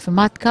baahannahay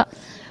caafimaadka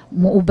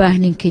ma u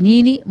baahnin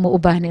kaniini ma u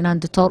baahnin inaan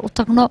doctor u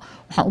tagno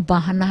waxaan u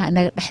baahannahay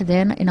inaga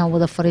dhexdeena inaan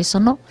wada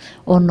fariisano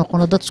oo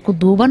noqono dad isku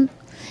duuban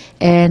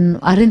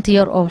arinta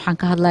yar oo waxaan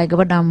ka hadlaya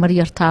gabadhan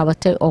maryar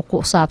taabatay oo ku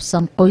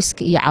saabsan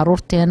qoyska iyo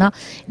caruurteena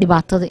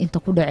dhibaatada inta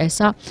ku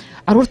dhaceysa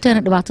caruurteena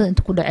dhibaatada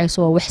inta ku dhaceysa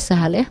waa wax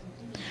sahal ah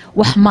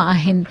wax ma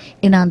ahin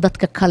inaan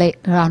dadka kale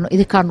raano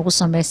idinkaan ugu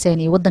sameyseen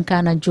iyo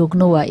wadankaanaan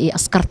joogno waa iyo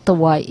askarta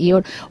waa iyo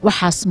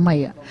waxaas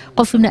maya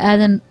qof ibn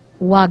aadan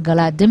waa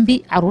galaa dembi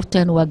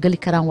caruurteena waa gali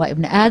karaan waa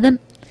ibn aadan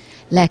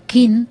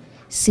laakiin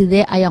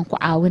sidee ayaan ku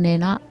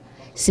caawinaynaa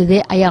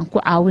sidee ayaan ku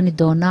caawini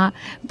doonaa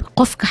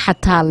qofka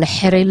xataa la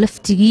xiray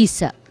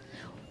laftigiisa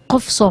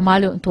qof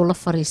Soomaali intuu la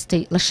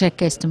fariistay la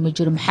sheekaysta ma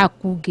jiro maxaa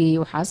ku geeyay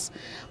waxaas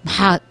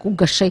maxaa ku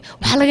gashay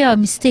waxa laga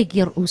yaabaa mistake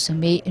yar uu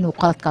sameeyay inuu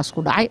qaladkaas ku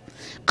dhacay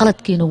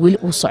qaladkiina weli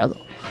uu socdo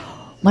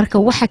marka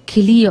waxa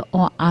kaliya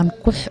oo aan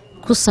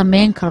ku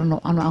sameyn karno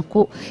aan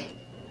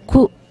ku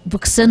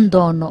bogsan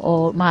doono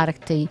oo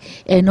maaragtay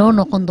ee noo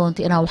noqon doonto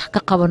inaan wax ka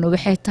qabano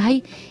waxay tahay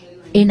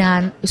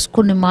inaan isku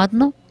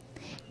nimaadno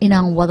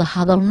inaan wada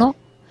hadalno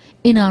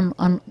inaan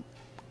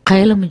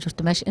qaylo ma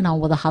jirto meesha inaan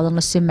wada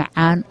hadalno si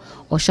macaan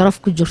oo sharaf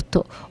ku jirto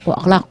oo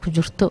akhlaaq ku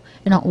jirto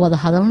inaan wada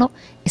hadalno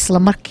isla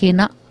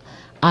markiina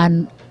aan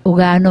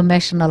ogaano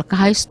meesha nala ka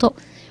haysto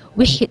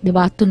wixii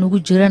dhibaato nagu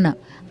jirana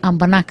aan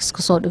banaanka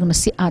iska soo dhigno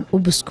si aan u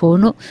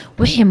biskoono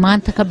wixii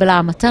maanta ka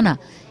bilaamatana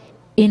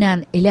inaan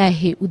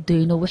ilaahay u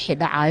dayno wixii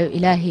dhacayo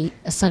ilaahay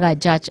isagaa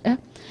judge ah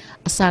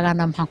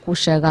asagana maxaan ku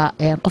sheegaa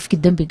qofkii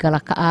dambi gala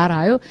ka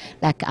aarayo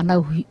laakiin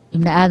anagu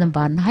ibn aadan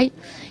baan nahay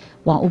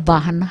waan u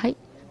baahannahay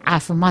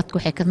caafimaadku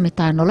waxay ka mid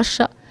tahay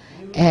nolosha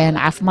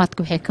caafimaadku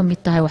waxay ka mid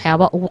tahay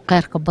waxyaabaha ugu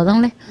qeyrka badan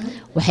leh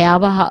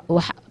waxyaabaha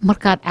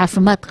markaad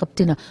caafimaad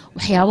qabtina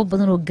waxyaabo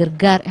badan oo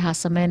gargaar ah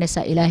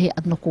sameynaysa ilaahay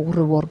adna kugu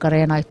reward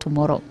gareenayo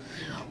tomorrow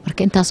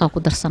marka intaas aan ku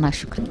darsanaa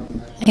shukran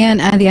ayaan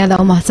aad iyo aad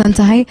u mahadsan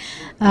tahay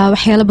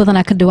waxyaalo badan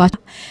ka dhawaad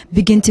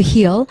begin to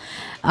heal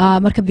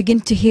marka begin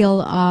to heal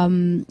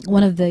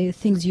one of the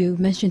things you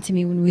mentioned to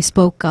me when we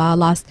spoke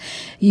last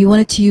you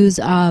wanted to use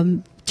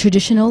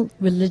traditional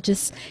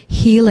religious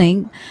healing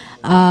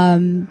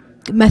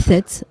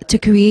methods to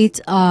create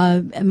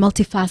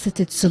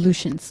multifaceted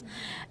solutions.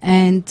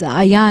 And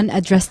Ayan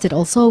addressed it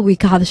also,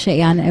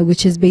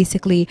 which is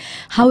basically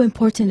how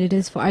important it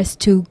is for us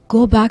to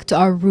go back to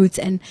our roots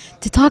and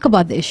to talk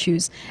about the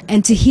issues and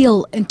to heal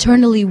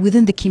internally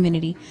within the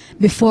community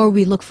before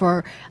we look for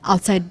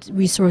outside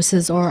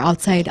resources or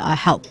outside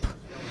help.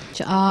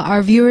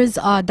 Our viewers,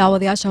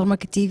 Dawadiyasha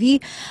Hormarka TV,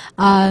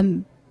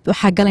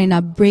 waxaa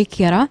galaynaa break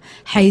yara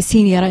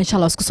xayisiin yara insha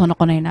Allah isku soo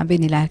noqonaynaa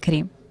باذن الله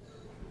الكريم.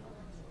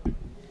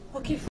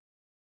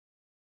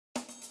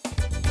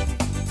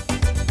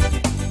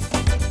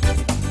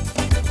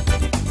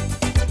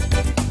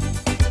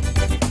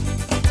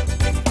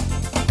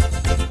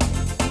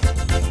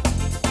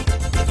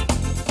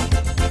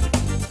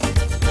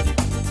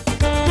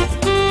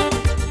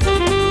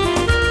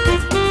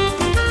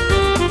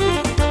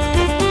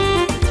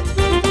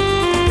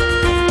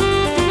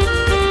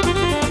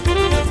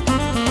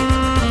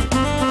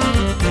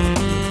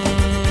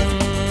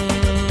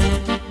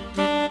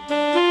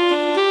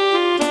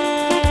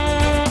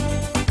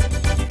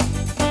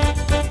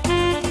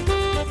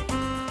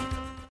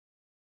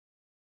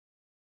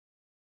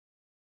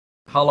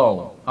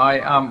 Hello, I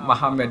am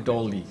Mohammed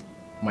Dolly.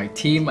 My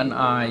team and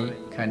I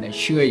can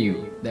assure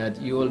you that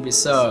you will be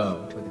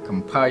served with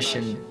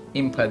compassion,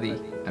 empathy,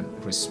 and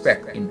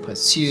respect in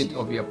pursuit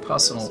of your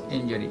personal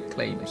injury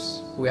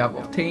claims. We have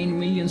obtained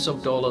millions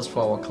of dollars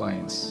for our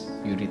clients.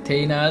 You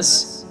retain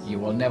us, you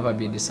will never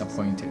be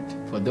disappointed.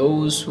 For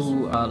those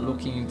who are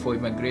looking for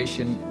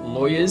immigration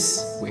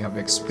lawyers, we have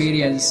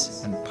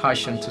experience and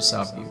passion to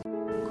serve you.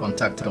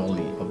 Contact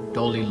Dolly of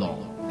Dolly Law.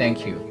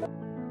 Thank you.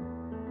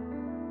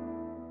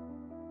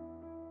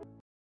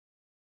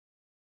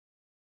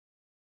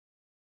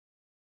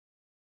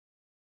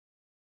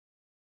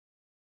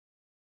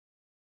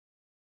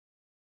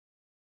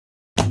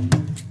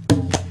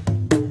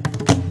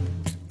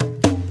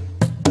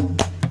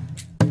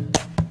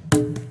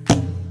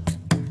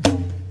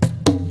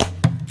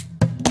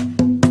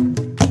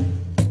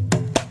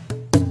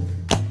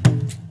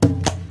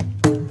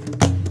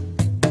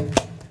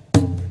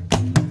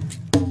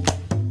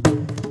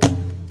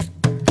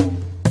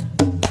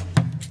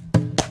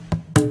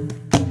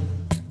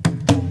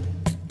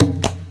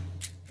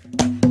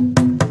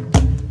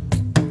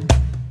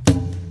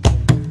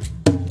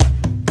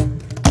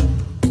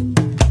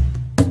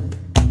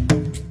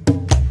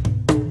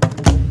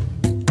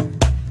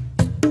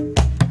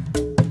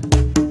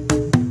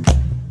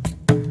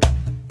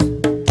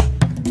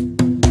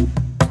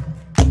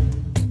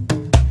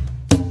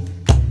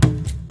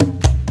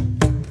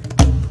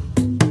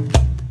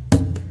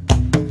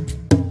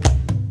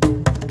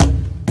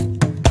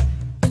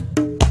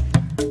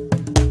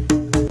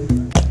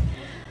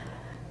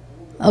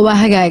 waa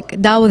hagaag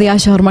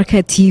daawadayaasha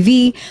horumarka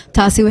TV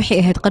taasi waxay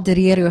ahayd qadar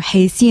yar oo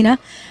xaysiina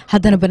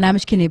haddana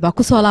barnaamijkeena baa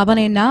ku soo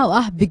laabanaynaa oo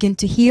ah Begin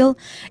to Heal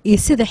iyo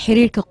sida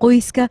xiriirka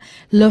qoyska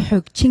loo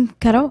xoojin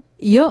karo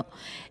iyo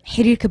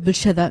xiriirka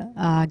bulshada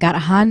gaar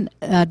ahaan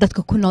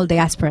dadka ku nool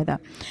diasporada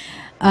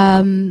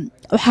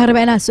waxaan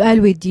rabaa inaan su'aal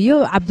weydiiyo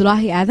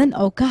Cabdulaahi Aadan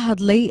oo ka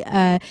hadlay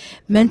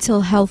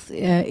mental health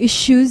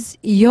issues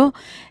iyo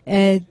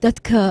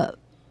dadka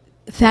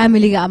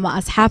familiga ama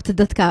asxaabta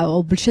dadka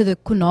oo bulshada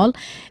ku nool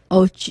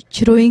oo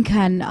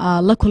jirooyinkan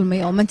la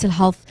kulmay oo mental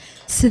health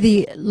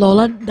sidii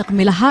loola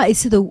dhaqmi lahaa iyo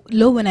sida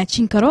loo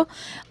wanaajin karo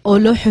oo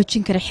loo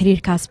xoojin karo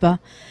xiriirkaasba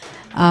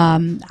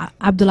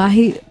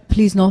Cabdulaahi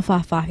please noo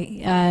faahfaahi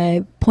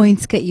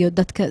pointska iyo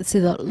dadka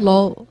sida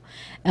loo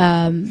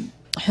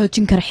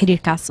xoojin karo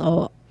xiriirkaas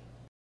oo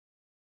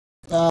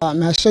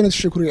mahadsanid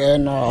shukri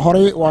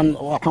horey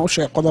waxaan u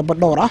sheegay qodobo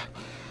dhowr ah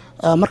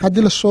marka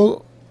haddii la soo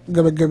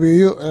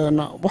gabagabeeyo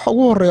waxa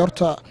ugu horeeya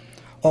horta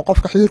oo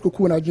qofka xiriirka ku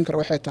wanaajin kara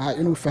waxay tahay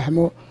inuu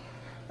fahmo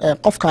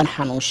qofkan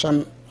xanuunsan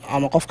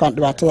ama qofkan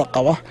dhibaatada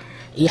qaba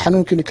iyo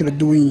xanuunkiina kala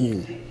duwan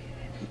yihiin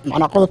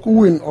macnaa qodobka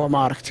ugu weyn oo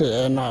maaragtay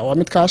waa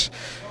midkaas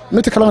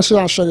midka kalena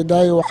sidaan sheegay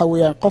daayo waxa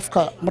weeyaan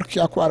qofka markii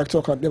aad ku aragto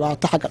kala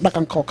dhibaato xagga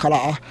dhaqanka oo kale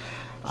ah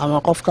ama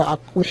qofka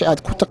wixii aad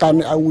ku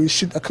taqaanay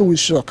ka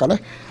weysidoo kale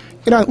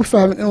inaan u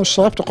fahmin inuu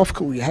sababta qofka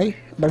uu yahay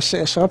balse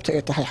sababta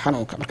ay tahay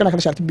xanuunka marka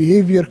kala saarto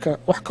behaviorka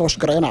wax ka hoos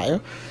garaynayo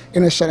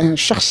inaysan ahayn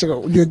shakhsiga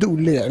ujeedada uu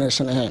leeyahay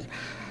inaysan ahayn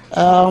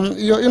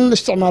iyo in la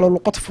isticmaalo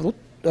luqad fudud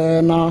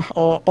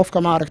oo qofka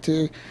maaragtay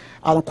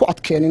aadan ku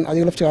adkeenin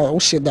adiga laftigaada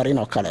ugu sii darin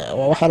oo kale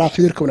waa waxa la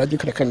xiriirka wanaajin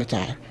kara ka mid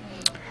tahay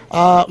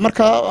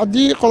marka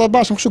haddii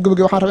qodobadaas kusoo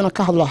gabagabay waxaan rabaa inaan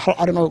ka hadlo hal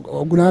arrin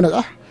oo gunaanad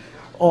ah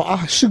oo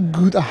ah si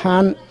guud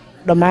ahaan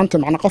dhammaanta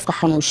macnaa qofka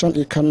xanuunsan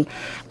iyo kan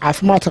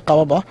caafimaadka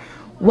qababa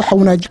waxa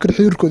wanaajin kara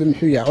xiriirkooda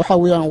muxuu yahay waxa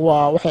weeyaan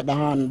waa waxay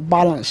dhahaan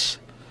balance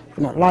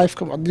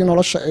lifeka haddii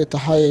nolosha ay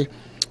tahay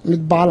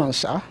mid balance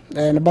ah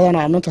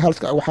badanaa mental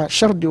healthka waxaa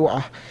shardi u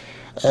ah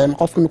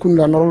qofka ku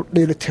nool nolol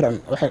dheelitiran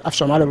waxay af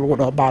Soomaaliya lagu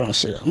dhaho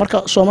balance marka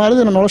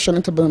Soomaalidana noloshan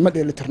inta badan ma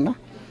dheelitirna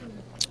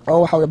oo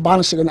waxa weey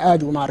balance-gana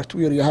aad u maaragtay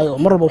u yar yahay oo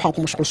mar walba waxaan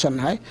ku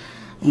mashquulsanahay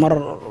mar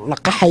la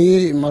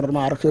qaxayay mar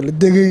maaragtay la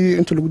degay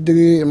inta lagu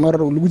degay mar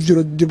lagu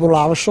jiro dib u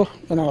laabasho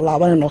inaan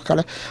laabanayno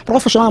kale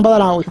qofka Soomaaliya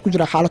badanaa wuxuu ku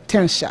jira xaalad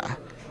tense ah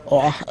oo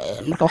ah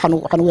marka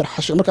waxaan weer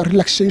xasho marka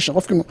relaxation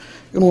qofka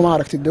inuu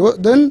maaragtay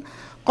dan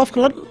qofka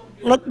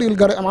la dhil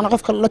garay ama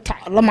qofka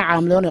la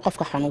macaamilayo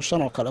qofka xanuunsan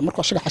oo kale marka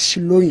asaga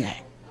xasiloon yahay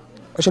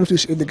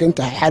ashaltiis ay degan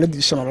tahay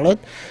xaaladiisa nololeed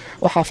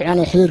waxa fiican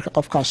xiriirka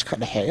qofkaas ka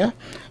dhaxeeya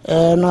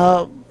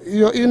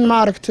iyo in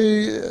maaragtay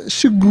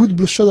si guud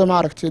bulshada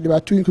maaragtay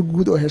dhibaatooyinka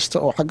guud oo haysta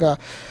oo xagga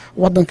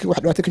wadanka wax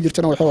dhibaato ka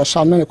jirtana waxay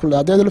saameyn ku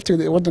leedahay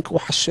lafteeda wadanka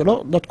wax xasilo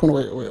dadkuna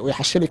way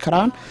xasili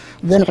karaan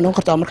then waxay noqon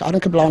kartaa marka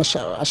arrinka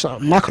bilaabanaysa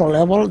macro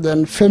level then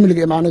family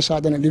imaanaysa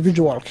then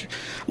individual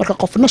marka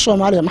qofna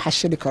Soomaaliya ma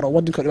xasili karo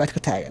wadanka dhibaato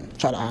ka taagan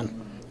salaan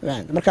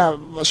marka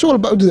si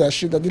walba u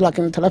dadaashid hadii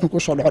laakiin telefoonku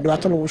soo dhaco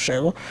dhibaato lagu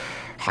sheego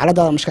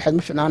xaaladda maskaxeed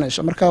ma fiicnaanayso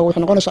marka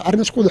waxay noqonaysaa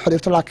arrin isku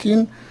xiriirta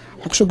laakiin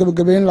waxaan kusoo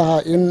gabagabeyn lahaa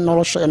in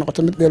nolosha ay noqoto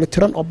mid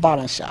dheelitiran oo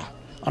balance ah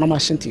ana ma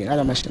santiin aad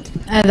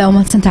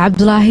uma santa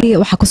Cabdulaahi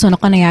waxa ku soo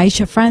noqonaya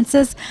Aisha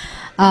Francis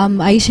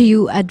Aisha, you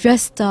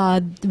addressed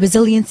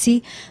resiliency,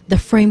 the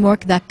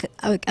framework that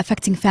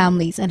affecting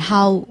families and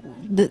how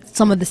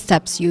some of the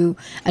steps you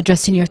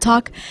addressed in your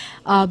talk,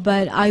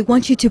 but I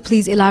want you to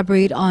please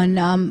elaborate on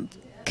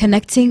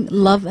connecting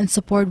love and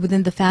support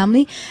within the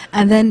family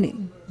and then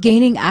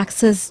gaining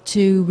access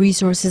to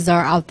resources that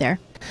are out there.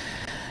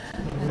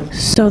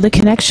 So the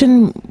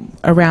connection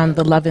around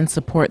the love and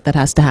support that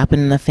has to happen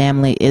in the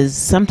family is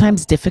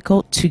sometimes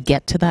difficult to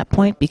get to that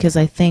point because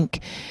I think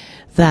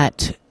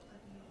that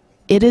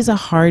it is a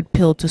hard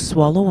pill to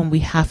swallow when we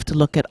have to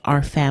look at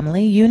our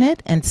family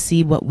unit and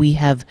see what we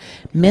have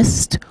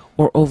missed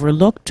or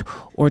overlooked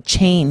or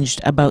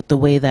changed about the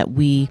way that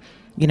we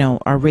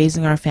are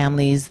raising our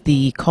families,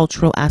 the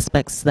cultural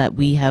aspects that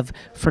we have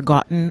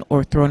forgotten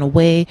or thrown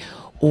away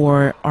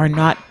or are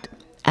not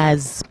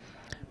as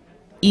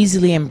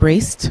easily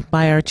embraced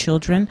by our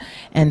children.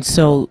 And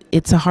so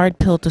it's a hard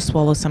pill to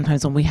swallow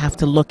sometimes when we have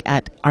to look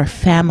at our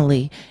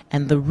family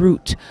and the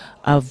root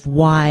of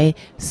why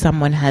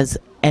someone has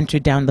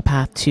entered down the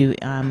path to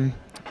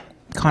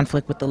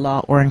conflict with the law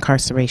or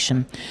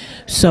incarceration.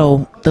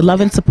 So the love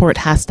and support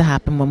has to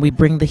happen when we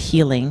bring the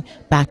healing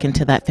back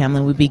into that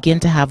family. We begin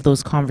to have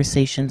those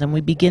conversations and we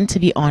begin to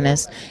be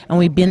honest and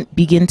we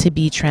begin to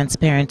be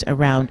transparent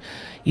around,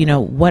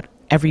 what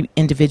every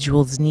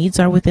individual's needs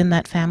are within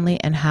that family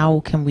and how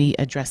can we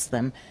address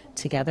them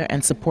together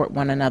and support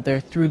one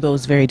another through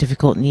those very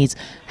difficult needs,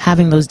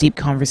 having those deep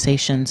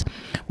conversations.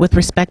 With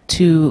respect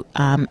to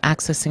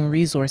accessing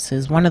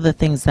resources, one of the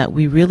things that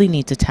we really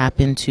need to tap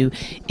into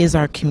is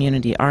our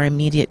community, our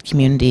immediate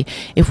community.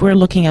 If we're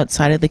looking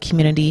outside of the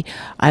community,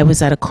 I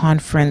was at a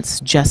conference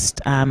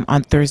just on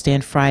Thursday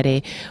and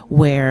Friday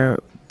where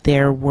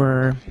there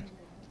were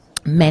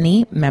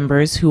many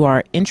members who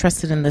are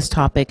interested in this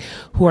topic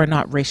who are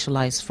not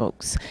racialized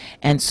folks.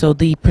 And so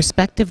the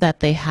perspective that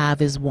they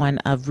have is one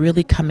of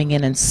really coming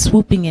in and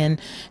swooping in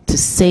to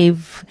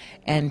save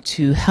and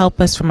to help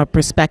us from a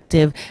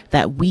perspective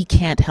that we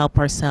can't help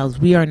ourselves.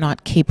 We are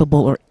not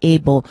capable or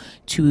able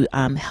to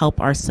help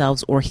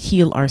ourselves or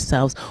heal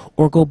ourselves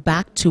or go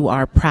back to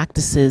our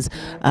practices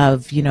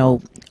of, you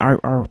know,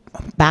 our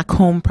back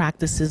home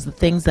practices, the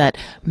things that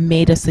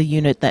made us a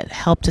unit, that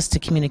helped us to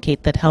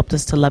communicate, that helped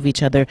us to love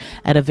each other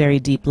at a very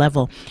deep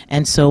level.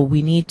 And so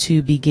we need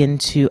to begin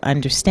to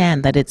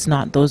understand that it's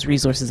not those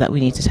resources that we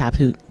need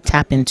to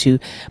tap into,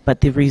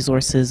 but the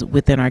resources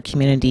within our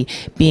community,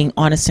 being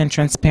honest and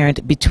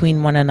transparent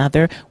between one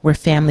another, where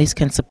families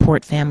can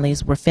support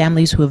families, where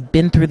families who have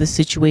been through the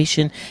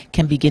situation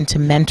can begin to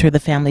mentor the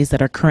families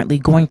that are currently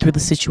going through the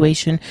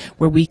situation,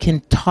 where we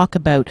can talk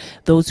about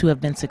those who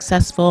have been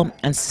successful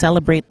and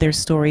celebrate their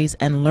stories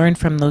and learn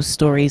from those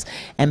stories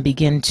and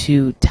begin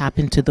to tap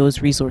into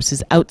those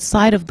resources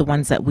outside of the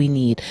ones that we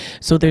need.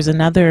 So there's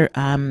another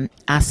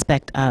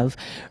aspect of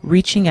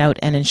reaching out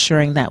and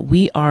ensuring that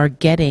we are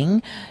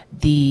getting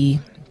the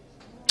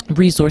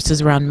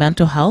resources around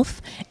mental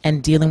health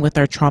and dealing with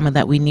our trauma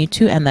that we need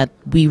to, and that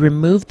we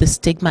remove the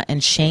stigma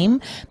and shame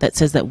that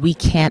says that we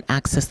can't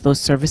access those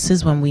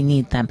services when we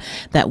need them,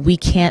 that we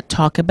can't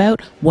talk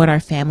about what our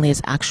family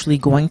is actually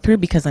going through,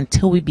 because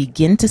until we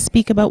begin to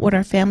speak about what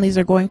our families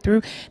are going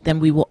through, then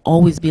we will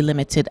always be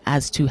limited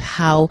as to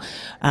how,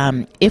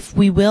 if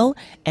we will,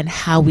 and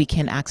how we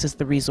can access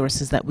the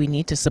resources that we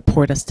need to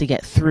support us to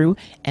get through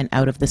and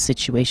out of the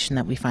situation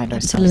that we find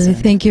ourselves Absolutely.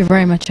 in. Thank you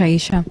very much,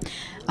 Aisha.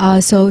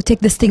 So take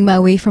the stigma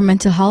away from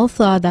mental health.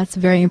 That's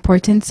very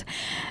important.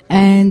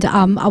 And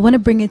I want to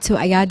bring it to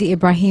Ayadi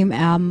Ibrahim,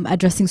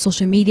 addressing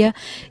social media.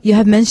 You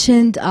have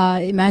mentioned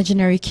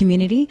imaginary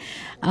community.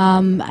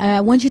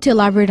 I want you to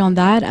elaborate on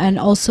that. And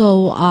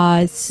also,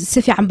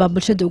 si fiican baa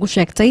bulshada ugu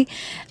sheegtay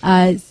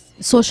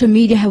social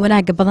media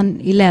wanaaga badan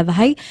ay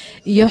leedahay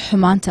iyo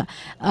xumaanta.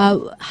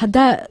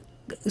 Haddaa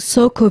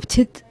soo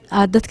koobtid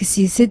dadka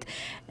siisid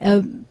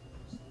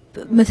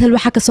مثل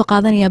waxaa ka soo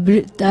qaadanaya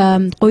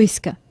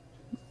qoyska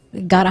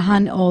gaar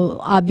ahaan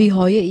oo aabi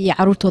hooyo iyo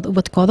caruurtooda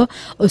ubadkooda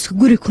oo isku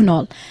guri ku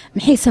nool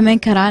maxay sameyn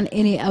karaan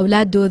inay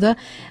awlaadooda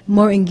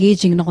more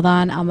engaging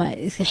noqdaan ama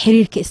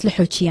xiriirka isla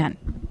xoojiyaan.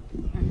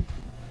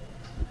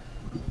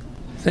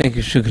 Thank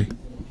you, Shukri.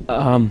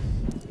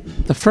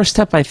 The first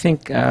step, I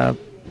think,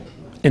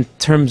 in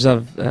terms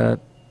of the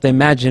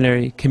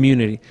imaginary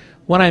community,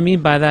 what I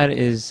mean by that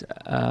is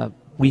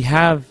we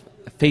have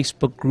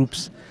Facebook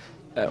groups,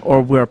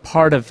 or we're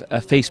part of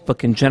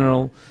Facebook in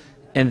general,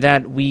 and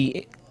that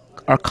we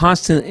are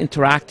constantly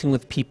interacting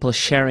with people,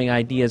 sharing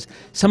ideas.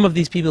 Some of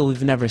these people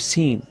we've never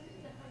seen.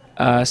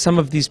 Some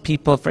of these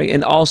people,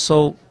 and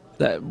also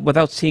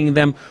without seeing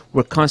them,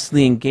 we're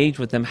constantly engaged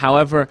with them.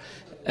 However,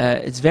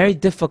 it's very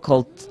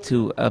difficult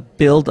to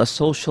build a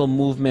social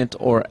movement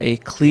or a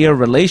clear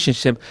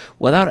relationship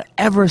without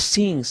ever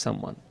seeing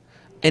someone.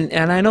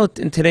 And I know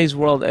in today's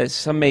world,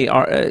 some may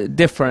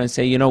differ and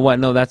say, you know what,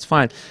 no, that's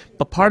fine.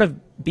 But part of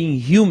being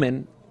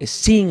human is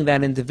seeing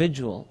that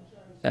individual,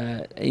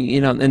 you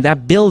know, and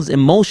that builds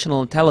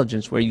emotional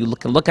intelligence, where you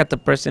look at the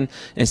person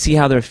and see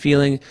how they're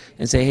feeling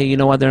and say, hey, you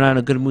know what, they're not in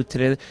a good mood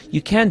today.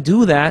 You can't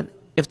do that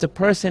if the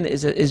person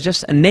is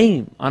just a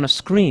name on a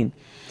screen.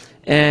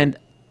 And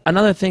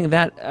another thing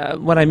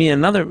that, what I mean,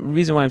 another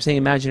reason why I'm saying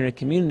imaginary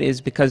community is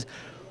because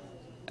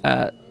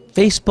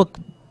Facebook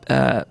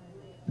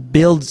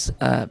builds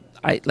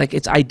like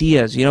its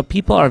ideas. You know,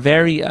 people are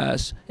very,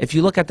 if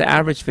you look at the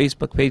average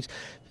Facebook page,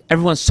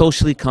 everyone's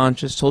socially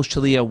conscious,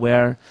 socially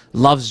aware,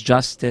 loves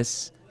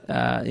justice.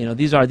 You know,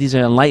 these are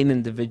enlightened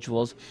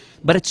individuals,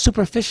 but it's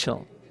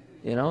superficial.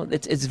 You know,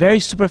 it's very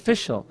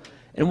superficial.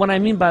 And what I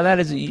mean by that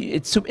is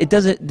it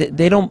doesn't.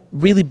 They don't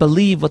really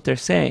believe what they're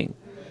saying.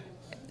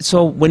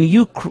 So when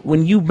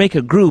you make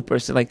a group or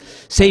say, like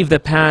save the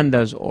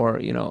pandas, or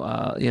you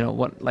know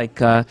what, like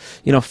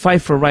you know,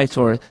 fight for rights,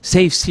 or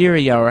save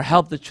Syria, or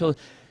help the children.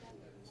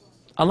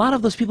 A lot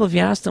of those people, if you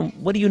ask them,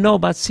 what do you know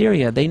about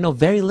Syria? They know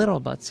very little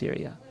about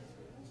Syria.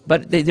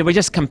 But they were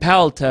just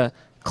compelled to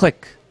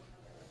click.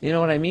 You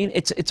know what I mean?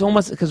 It's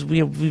almost because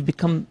we've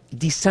become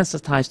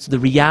desensitized to the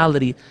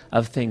reality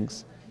of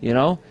things. You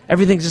know,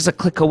 everything's just a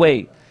click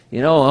away.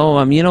 You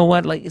know, you know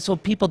what? Like, so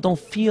people don't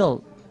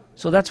feel.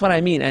 So that's what I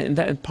mean.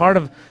 And part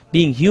of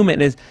being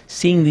human is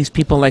seeing these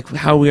people like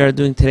how we are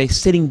doing today,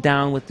 sitting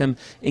down with them,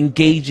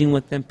 engaging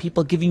with them,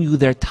 people giving you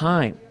their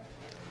time.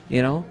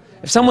 You know,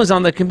 if someone's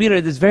on the computer,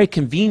 it's very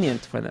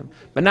convenient for them.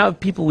 But now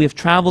people, we have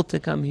traveled to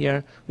come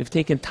here, we've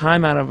taken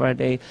time out of our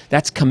day.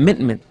 That's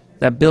commitment.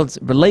 That builds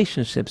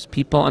relationships.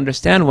 People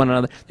understand one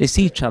another. They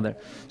see each other.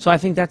 So I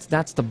think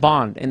that's the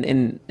bond.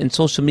 And in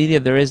social media,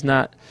 there is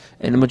not,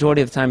 in the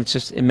majority of the time, it's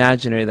just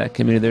imaginary, that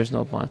community. There's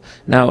no bond.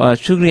 Now,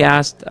 Shugri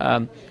asked,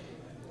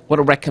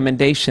 what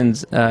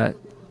recommendations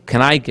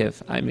can I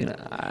give? I mean,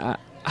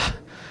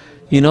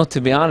 you know,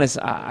 to be honest,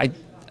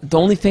 the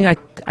only thing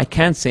I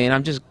can say, and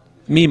I'm just,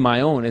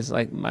 my own, is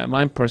like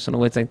my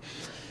personal way, it's like,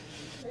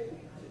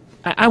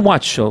 I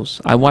watch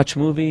shows. I watch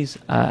movies.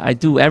 I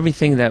do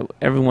everything that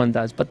everyone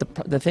does. But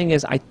the thing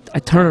is, I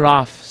turn it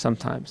off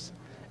sometimes.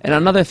 And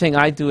another thing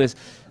I do is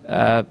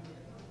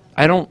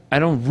I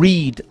don't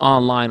read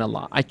online a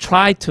lot. I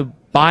try to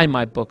buy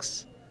my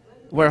books.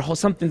 Where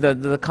something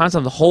the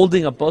concept of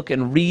holding a book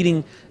and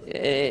reading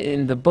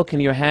in the book in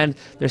your hand,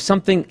 there's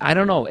something, I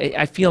don't know,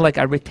 I feel like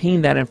I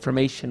retain that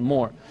information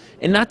more.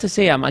 And not to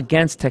say I'm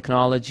against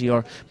technology,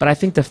 but I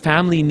think the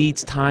family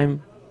needs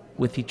time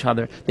with each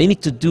other. They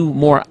need to do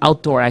more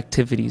outdoor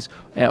activities,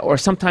 or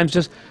sometimes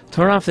just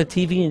turn off the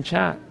TV and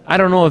chat. I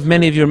don't know if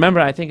many of you remember,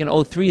 I think in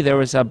 2003 there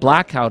was a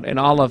blackout in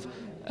all of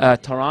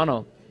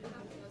Toronto.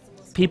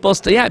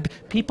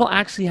 People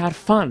actually had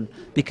fun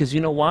because you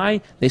know why?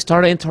 They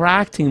started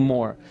interacting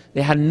more.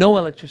 They had no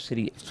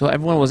electricity, so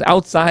everyone was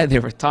outside. They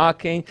were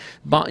talking.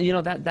 But you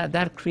know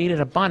that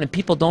created a bond, and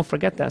people don't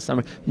forget that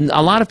summer.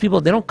 A lot of people,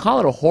 they don't call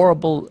it a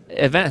horrible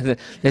event.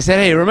 They said,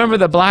 "Hey, remember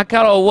the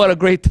blackout? Oh, what a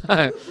great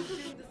time!"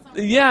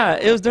 Yeah,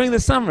 it was during the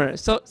summer.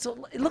 So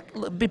look,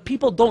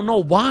 people don't know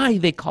why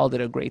they called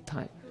it a great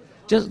time.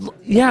 Just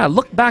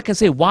look back and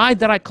say, why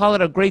did I call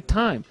it a great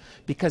time?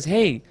 Because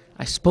hey,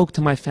 I spoke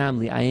to my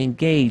family, I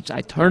engaged,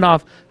 I turned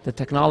off the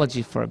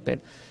technology for a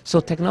bit. So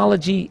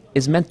technology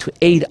is meant to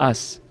aid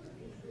us.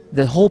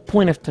 The whole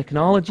point of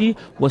technology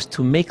was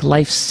to make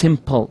life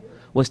simple,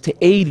 was to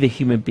aid the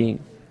human being.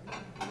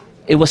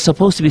 It was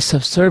supposed to be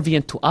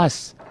subservient to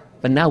us,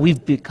 but now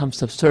we've become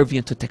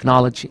subservient to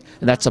technology,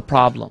 and that's a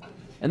problem.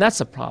 And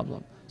that's a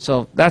problem.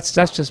 So that's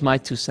just my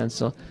 2 cents.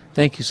 So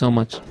thank you so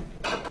much.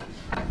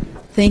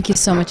 Thank you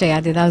so much,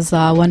 Ayadi. That was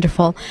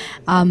wonderful.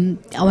 I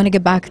want to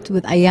get back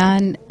with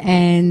Ayan,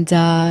 and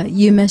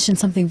you mentioned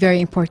something very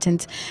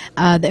important,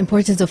 the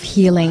importance of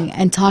healing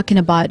and talking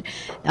about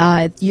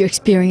your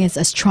experience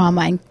as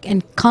trauma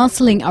and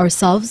counseling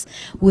ourselves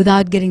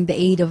without getting the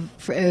aid of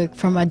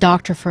from a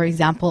doctor, for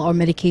example, or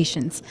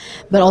medications.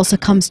 But also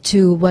comes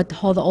to what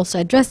Hoda also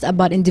addressed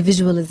about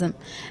individualism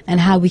and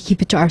how we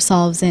keep it to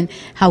ourselves and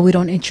how we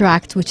don't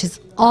interact, which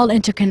is all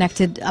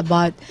interconnected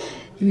about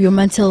your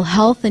mental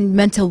health and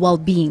mental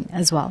well-being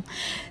as well.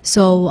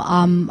 So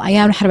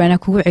ayaan waxaan rabaa inaan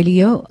kugu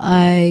celiyo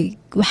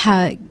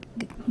waxaa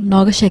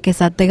nooga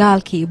sheekaysaa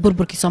dagaalkii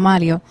burburkii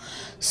Soomaaliya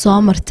soo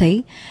martay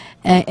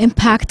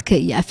impactka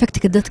iyo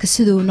affectka dadka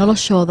sidoo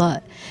noloshooda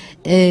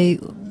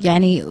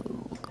yani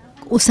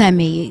u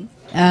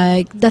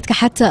saameeyay dadka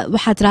xataa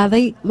waxaad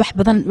raacday wax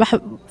badan wax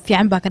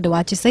fiican baa ka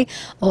dhawaajisay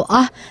oo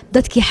ah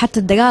dadkii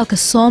xataa dagaalka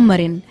soo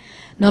marin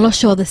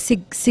noloshooda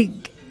si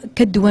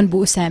ka duwan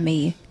buu u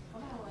saameeyay.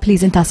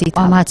 Please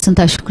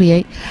mahadsantaa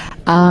shukriyey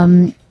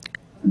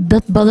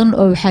dad badan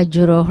oo waxaa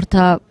jiro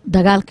horta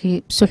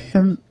dagaalkii si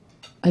xun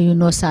ayuu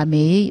noo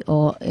saameeyey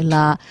oo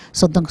ilaa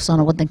 30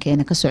 sano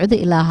wadankeena ka socday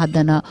ilaa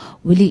haddana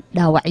weli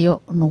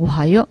dhaawacyo nagu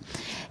hayo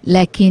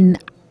laakiin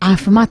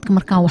caafimaadka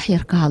markaan wax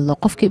yar ka hadlo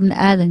qofka ibn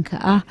aadanka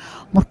ah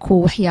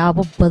markuu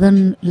waxyaabo badan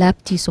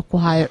laabtiisa ku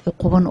hayo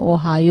cuquban oo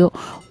hayo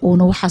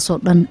oo waxa soo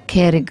dhan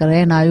keeri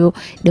gareenayo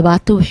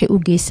dhibaato waxay u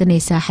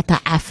geysanaysaa xataa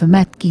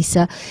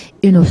caafimaadkiisa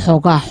inuu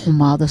xoogaa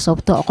xumaado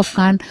sababtoo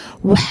qofkan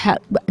waxa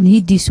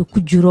niyadiisa ku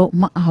jiro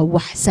ma aha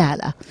wax sahal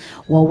ah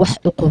waa wax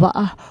cuquba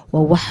ah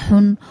waa wax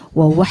xun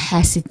waa wax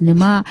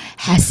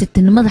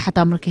xaasidnimada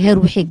xataa marka heer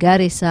waxay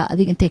gaaraysaa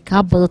adiga intay ka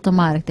badato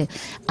ma aragtay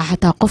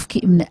xataa qofka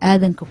ibn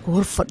aadanka ku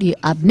hor fadhiyo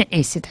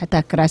nacaysid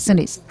xataa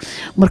karaasanaysid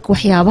marka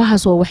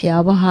waxyaabahaas waa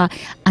waxyaabaha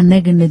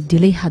annagana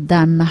dilay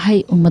haddaan nahay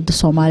ummadda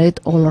Soomaaliyeed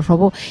oo la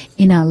rabo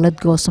inaan la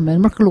goosameyn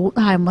marka lagu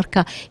dhahay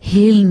marka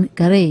heelin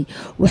garay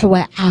wax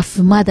way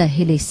caafimaad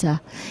helaysaa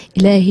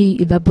ilaahay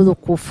ibaabadu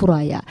ku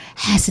furaya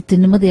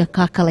xaasidnimada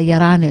ka kala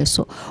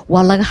yaraanayso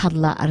waa laga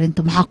hadlaa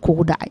arinta maxaa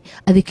kugu dhacay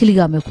adiga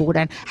kaliya ma kugu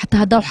dhacay xataa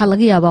hadaa waxa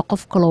laga yaabaa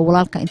qof kale oo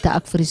walaalka inta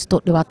ag fariisto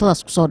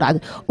dhibaatadaas ku soo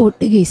dhacday oo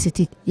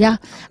dhageysatid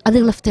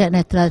adiga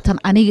lafteena tan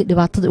aniga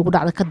dhibaatada ugu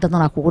dhacday ka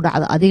dadana kugu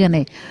dhacda adigana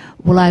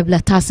walaay bila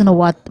taasina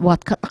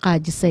waad ka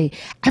dhaqaajisay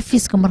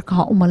cafiska marka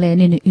ha u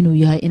maleynina inuu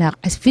yahay inaad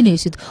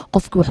cafinaysid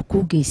qofka wax ku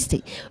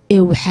geystay ee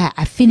waxa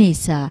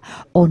cafinaysaa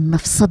oo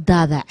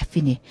nafsadaada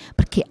cafine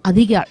markii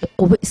adiga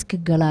cuqubo iska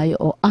galaayo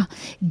oo ah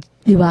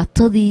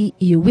dhibaatadii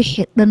iyo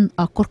wixii dhan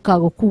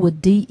korkaaga ku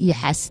waday iyo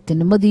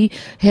xaasidnimadii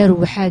heer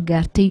waxa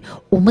gaartay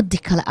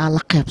ummadii kale aan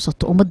la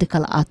qaybsato ummadii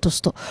kale aad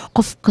tusto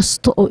qof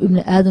kasto oo ibn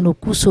aadan oo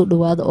ku soo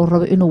dhawaado oo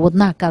rabo inuu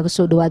wadnaha kaaga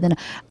soo dhawaadana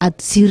aad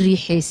si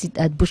riixaysid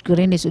aad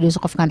bushgareynayso oo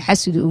qofkan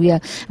xasidi uu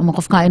yahay ama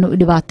qofkan inuu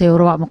dhibaateeyo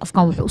rabo ama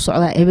qofkan wuxuu u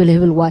socdaa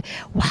hebel waay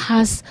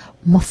waxaas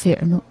ma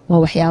fiicno waa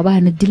waxyaabaha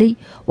na dilay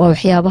waa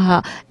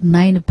waxyaabaha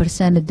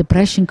 9%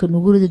 depressionka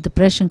nugurida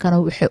depressionkana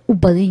waxay u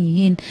badan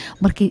yihiin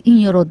markii in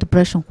yaroo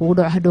depression ku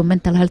dhaco hadhow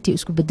mental health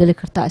isku bedeli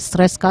kartaa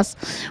stresskaas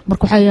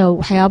marka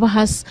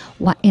waxyaabahaas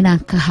waa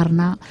inaan ka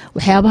harnaa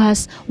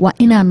waxyaabahaas waa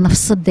inaan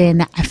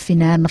nafsadeena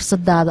cafinaa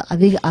nafsadaada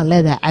adiga aad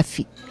leedahay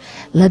cafi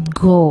let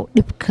go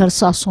dhibka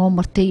soo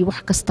martay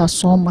wax kasta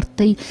soo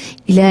martay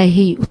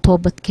ilaahay u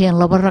toobadkeen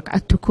 2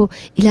 ragcad tuko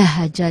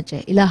ilaaha jaaja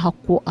ilaaha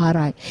ku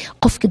aaray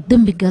qofka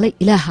dambi galay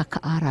ilaaha ka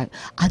aaray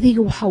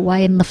adiga waxa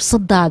waaye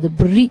nafsadaada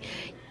bari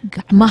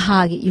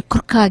gacmahaaga iyo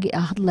korkaaga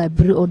aa hadlaya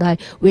beri oo dhahay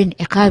wayn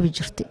ciqaabi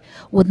jirtay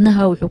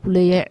wadnaha wuxuu ku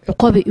leeyahay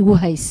ciqabi igu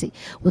haysay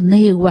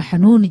wadnahayga waa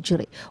xanuuni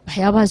jiray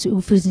waxyaabahaas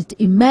igu fiirsantay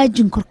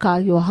imagine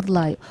korkaaga oo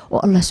hadlayo oo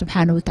Allah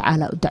subxaanahu wa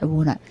ta'ala u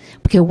dacwoona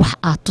markay wax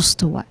aad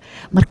tusto waa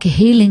marka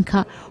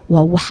healinka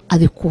waa wax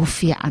adig ku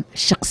fiican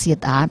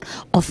shakhsiyad aan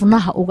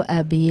qofnaha uga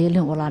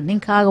aabayeelin walaa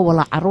ninkaaga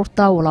walaa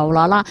caruurta walaa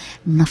walaala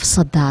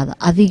nafsadaada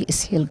adiga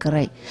isheel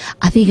garay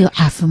adiga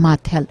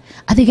caafimaad hel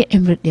adiga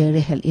cimri dheer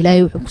hel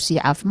ilaahay wuxuu ku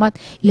siiyay caafimaad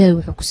ilaahay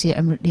wuxuu ku siiyay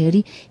cimri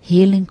dheeri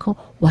healinka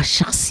waa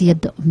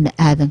shakhsiyada ibn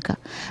aadanka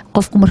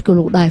qofku markii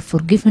lagu dhahay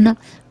forgiveness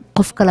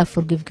qof kala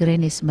forgive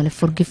garaynaysa male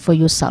forgive for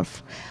yourself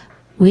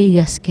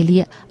weygaas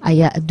kaliya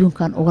ayaa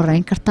adduunkan uga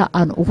rayn kartaa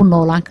aan ugu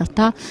noolaan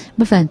kartaa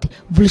ma fahanti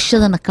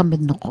bulshadana ka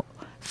mid noqo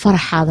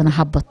faraxaadana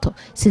habato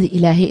sida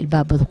ilaahay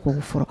ilbaabada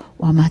kugu furo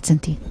waa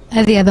mahadsantiin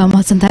aad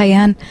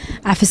mahadsantaayaan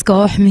cafiska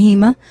wax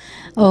muhiima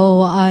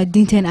oo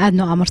diinteen aad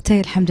noo amartay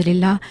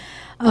alxamdulilah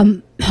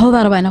hooda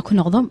raba inaan ku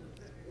noqdo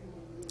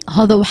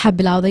hooda waxaa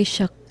bilowday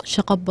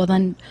shaqo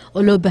badan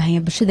oo loo baahan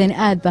yahay bulshadeena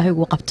aad baahi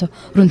ugu qabto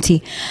runtii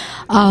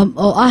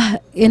oo ah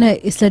in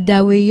isla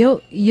daaweeyo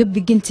iyo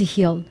begin to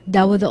heal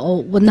daawada oo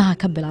wadnaha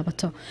ka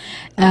bilaabato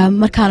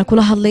markaan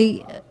kula hadlay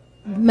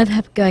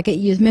madhabkaaga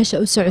iyo meesha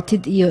u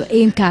socotid iyo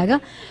aimkaaga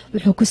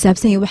wuxuu ku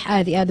saabsan yahay wax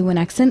aad iyo aad u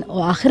wanaagsan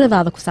oo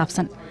aakhiradaada ku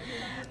saabsan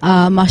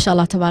ما شاء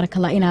الله تبارك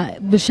الله إنا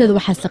بالشد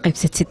وحاسة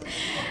قيبستد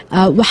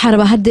وحرب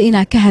هدا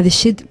إنا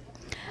كهذا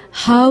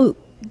how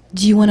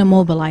do you want to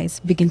mobilize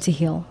begin to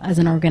heal as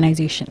an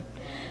organization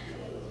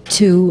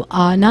to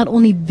not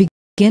only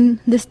begin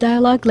this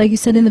dialogue like you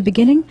said in the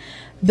beginning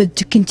but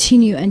to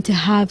continue and to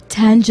have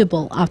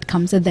tangible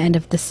outcomes at the end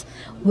of this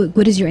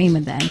what is your aim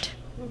at the end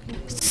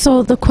So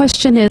the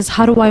question is,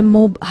 how do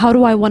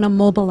I want to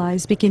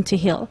mobilize, begin to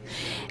heal?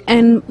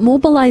 And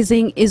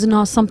mobilizing is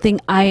not something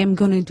I am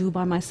going to do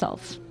by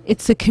myself.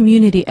 It's a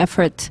community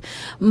effort.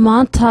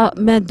 Maanta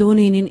ma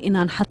doonaynin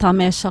inaan xataa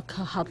meesha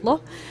ka hadlo,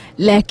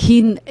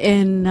 laakiin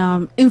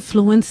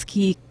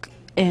influence-kii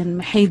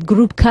maxayd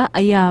groupka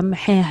ayaa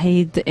maxay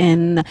ahayd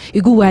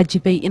igu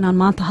waajibay inaan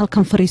maanta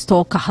halkan fariisto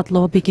oo ka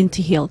hadlo begin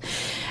to heal.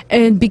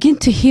 Begin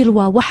to heal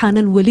waa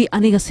waxaanan weli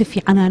aniga si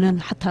fiican aanan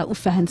xataa u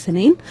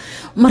fahansanayn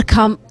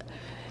marka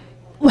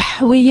wax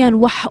weeyaan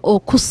wax oo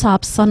ku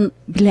saabsan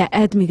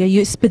bilaaadmiga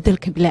iyo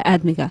isbedelka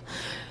bilaaadmiga.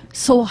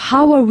 So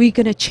how are we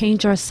going to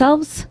change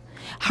ourselves?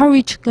 How are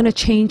we going to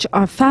change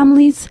our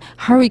families?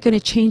 How are we going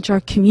to change our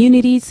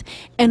communities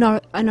and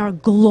our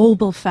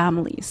global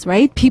families,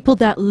 right? People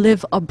that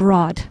live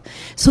abroad.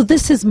 So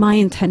this is my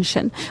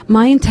intention.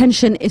 My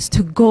intention is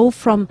to go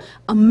from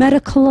a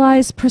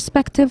medicalized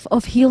perspective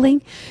of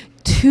healing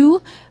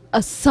to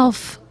a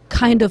self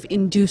kind of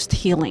induced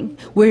healing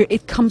where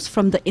it comes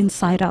from the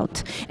inside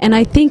out. And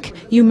I think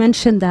you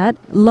mentioned that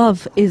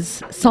love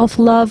is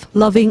self-love,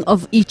 loving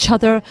of each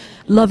other,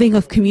 loving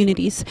of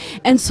communities.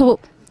 And so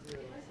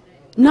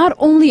not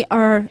only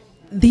are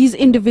these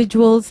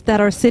individuals that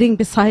are sitting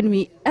beside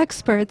me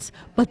experts,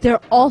 but they're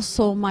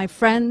also my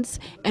friends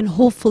and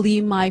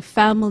hopefully my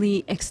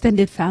family,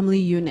 extended family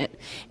unit,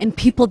 and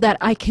people that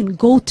I can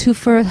go to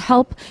for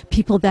help,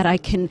 people that I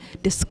can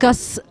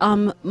discuss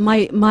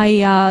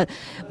my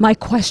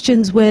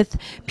questions with,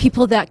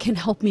 people that can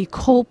help me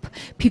cope,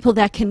 people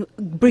that can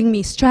bring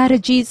me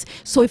strategies.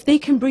 So if they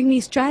can bring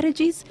me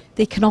strategies,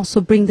 they can also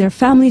bring their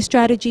family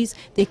strategies,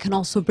 they can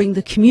also bring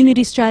the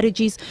community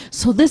strategies.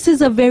 So this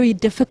is a very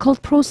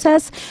difficult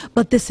process,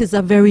 but this is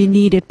a very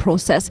needed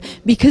process.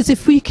 Because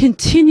if we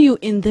continue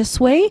in this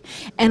way,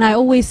 and I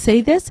always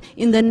say this,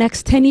 in the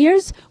next 10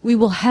 years, we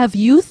will have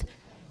youth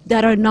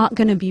that are not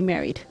going to be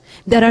married,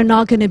 that are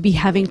not going to be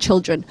having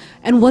children.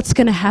 And what's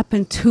going to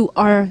happen to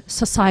our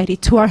society,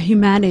 to our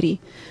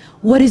humanity?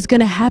 What is going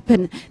to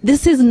happen?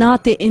 This is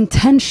not the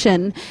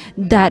intention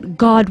that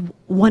God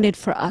wanted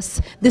for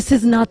us. This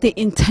is not the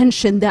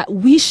intention that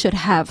we should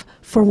have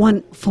for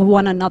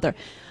one another.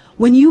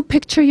 When you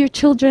picture your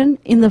children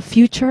in the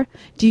future,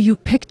 do you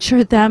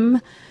picture them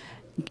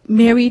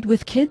married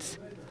with kids?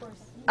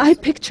 I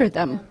picture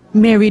them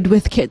married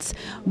with kids.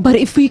 But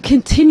if we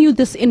continue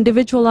this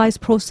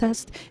individualized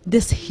process,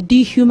 this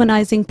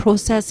dehumanizing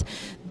process,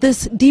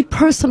 this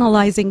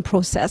depersonalizing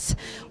process,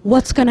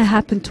 what's going to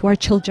happen to our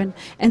children?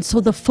 And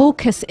so the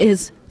focus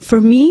is,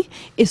 for me,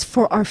 is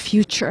for our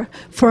future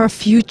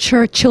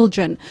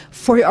children,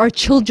 for our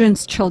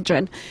children's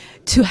children,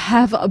 to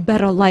have a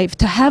better life,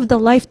 to have the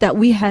life that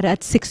we had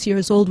at 6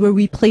 years old, where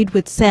we played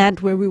with sand,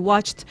 where we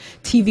watched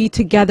TV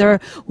together,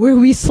 where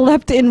we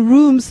slept in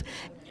rooms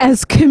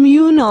as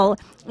communal,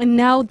 and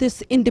now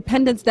this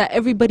independence that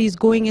everybody's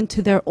going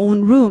into their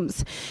own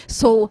rooms.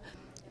 So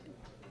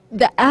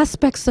the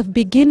aspects of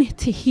begin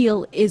to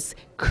heal is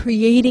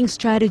creating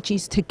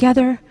strategies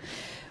together,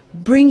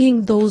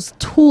 bringing those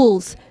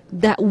tools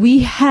that we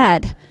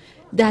had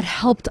that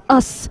helped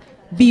us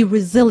be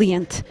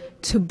resilient,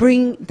 to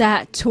bring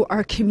that to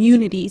our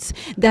communities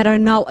that are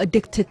now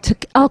addicted to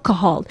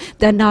alcohol,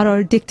 that now are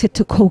addicted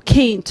to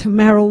cocaine, to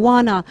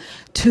marijuana,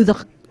 to the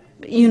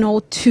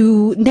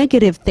to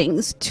negative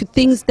things, to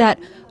things that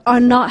are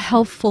not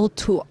helpful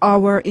to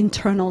our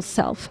internal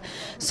self.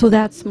 So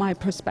that's my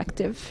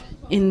perspective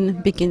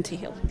in Begin to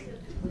Heal.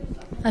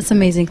 That's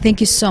amazing. Thank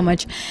you so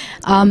much.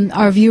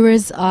 Our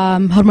viewers,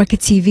 Hormarka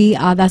TV,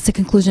 that's the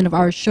conclusion of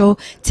our show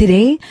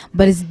today,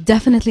 but it's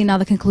definitely not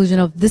the conclusion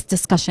of this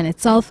discussion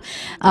itself.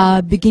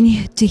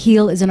 Begin to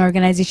Heal is an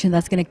organization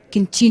that's going to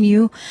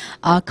continue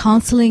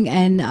counseling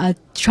and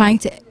trying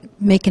to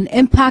make an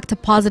impact, a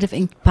positive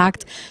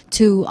impact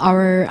to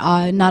our,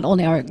 not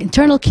only our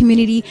internal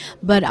community,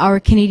 but our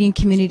Canadian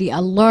community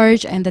at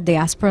large and the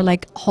diaspora,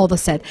 like Hoda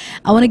said.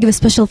 I want to give a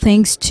special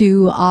thanks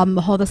to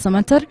Hoda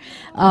Samantar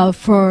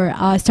for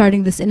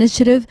starting this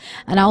initiative.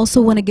 And I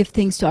also want to give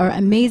thanks to our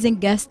amazing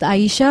guest,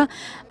 Aisha,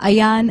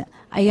 Ayan,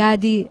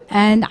 Ayadi,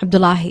 and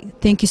Abdullahi.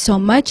 Thank you so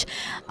much.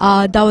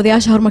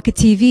 Daawadayaasha Hormarka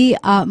TV,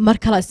 mar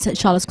kale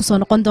inshallah isku soo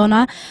noqon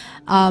doona.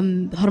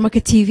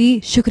 Hormarka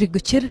TV, Shukri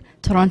Guchir,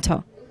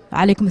 Toronto.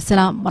 عليكم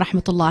السلام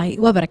ورحمة الله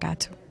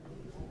وبركاته.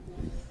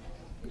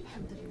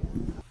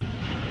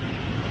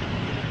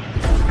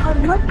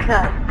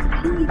 Hormarka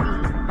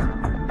TV.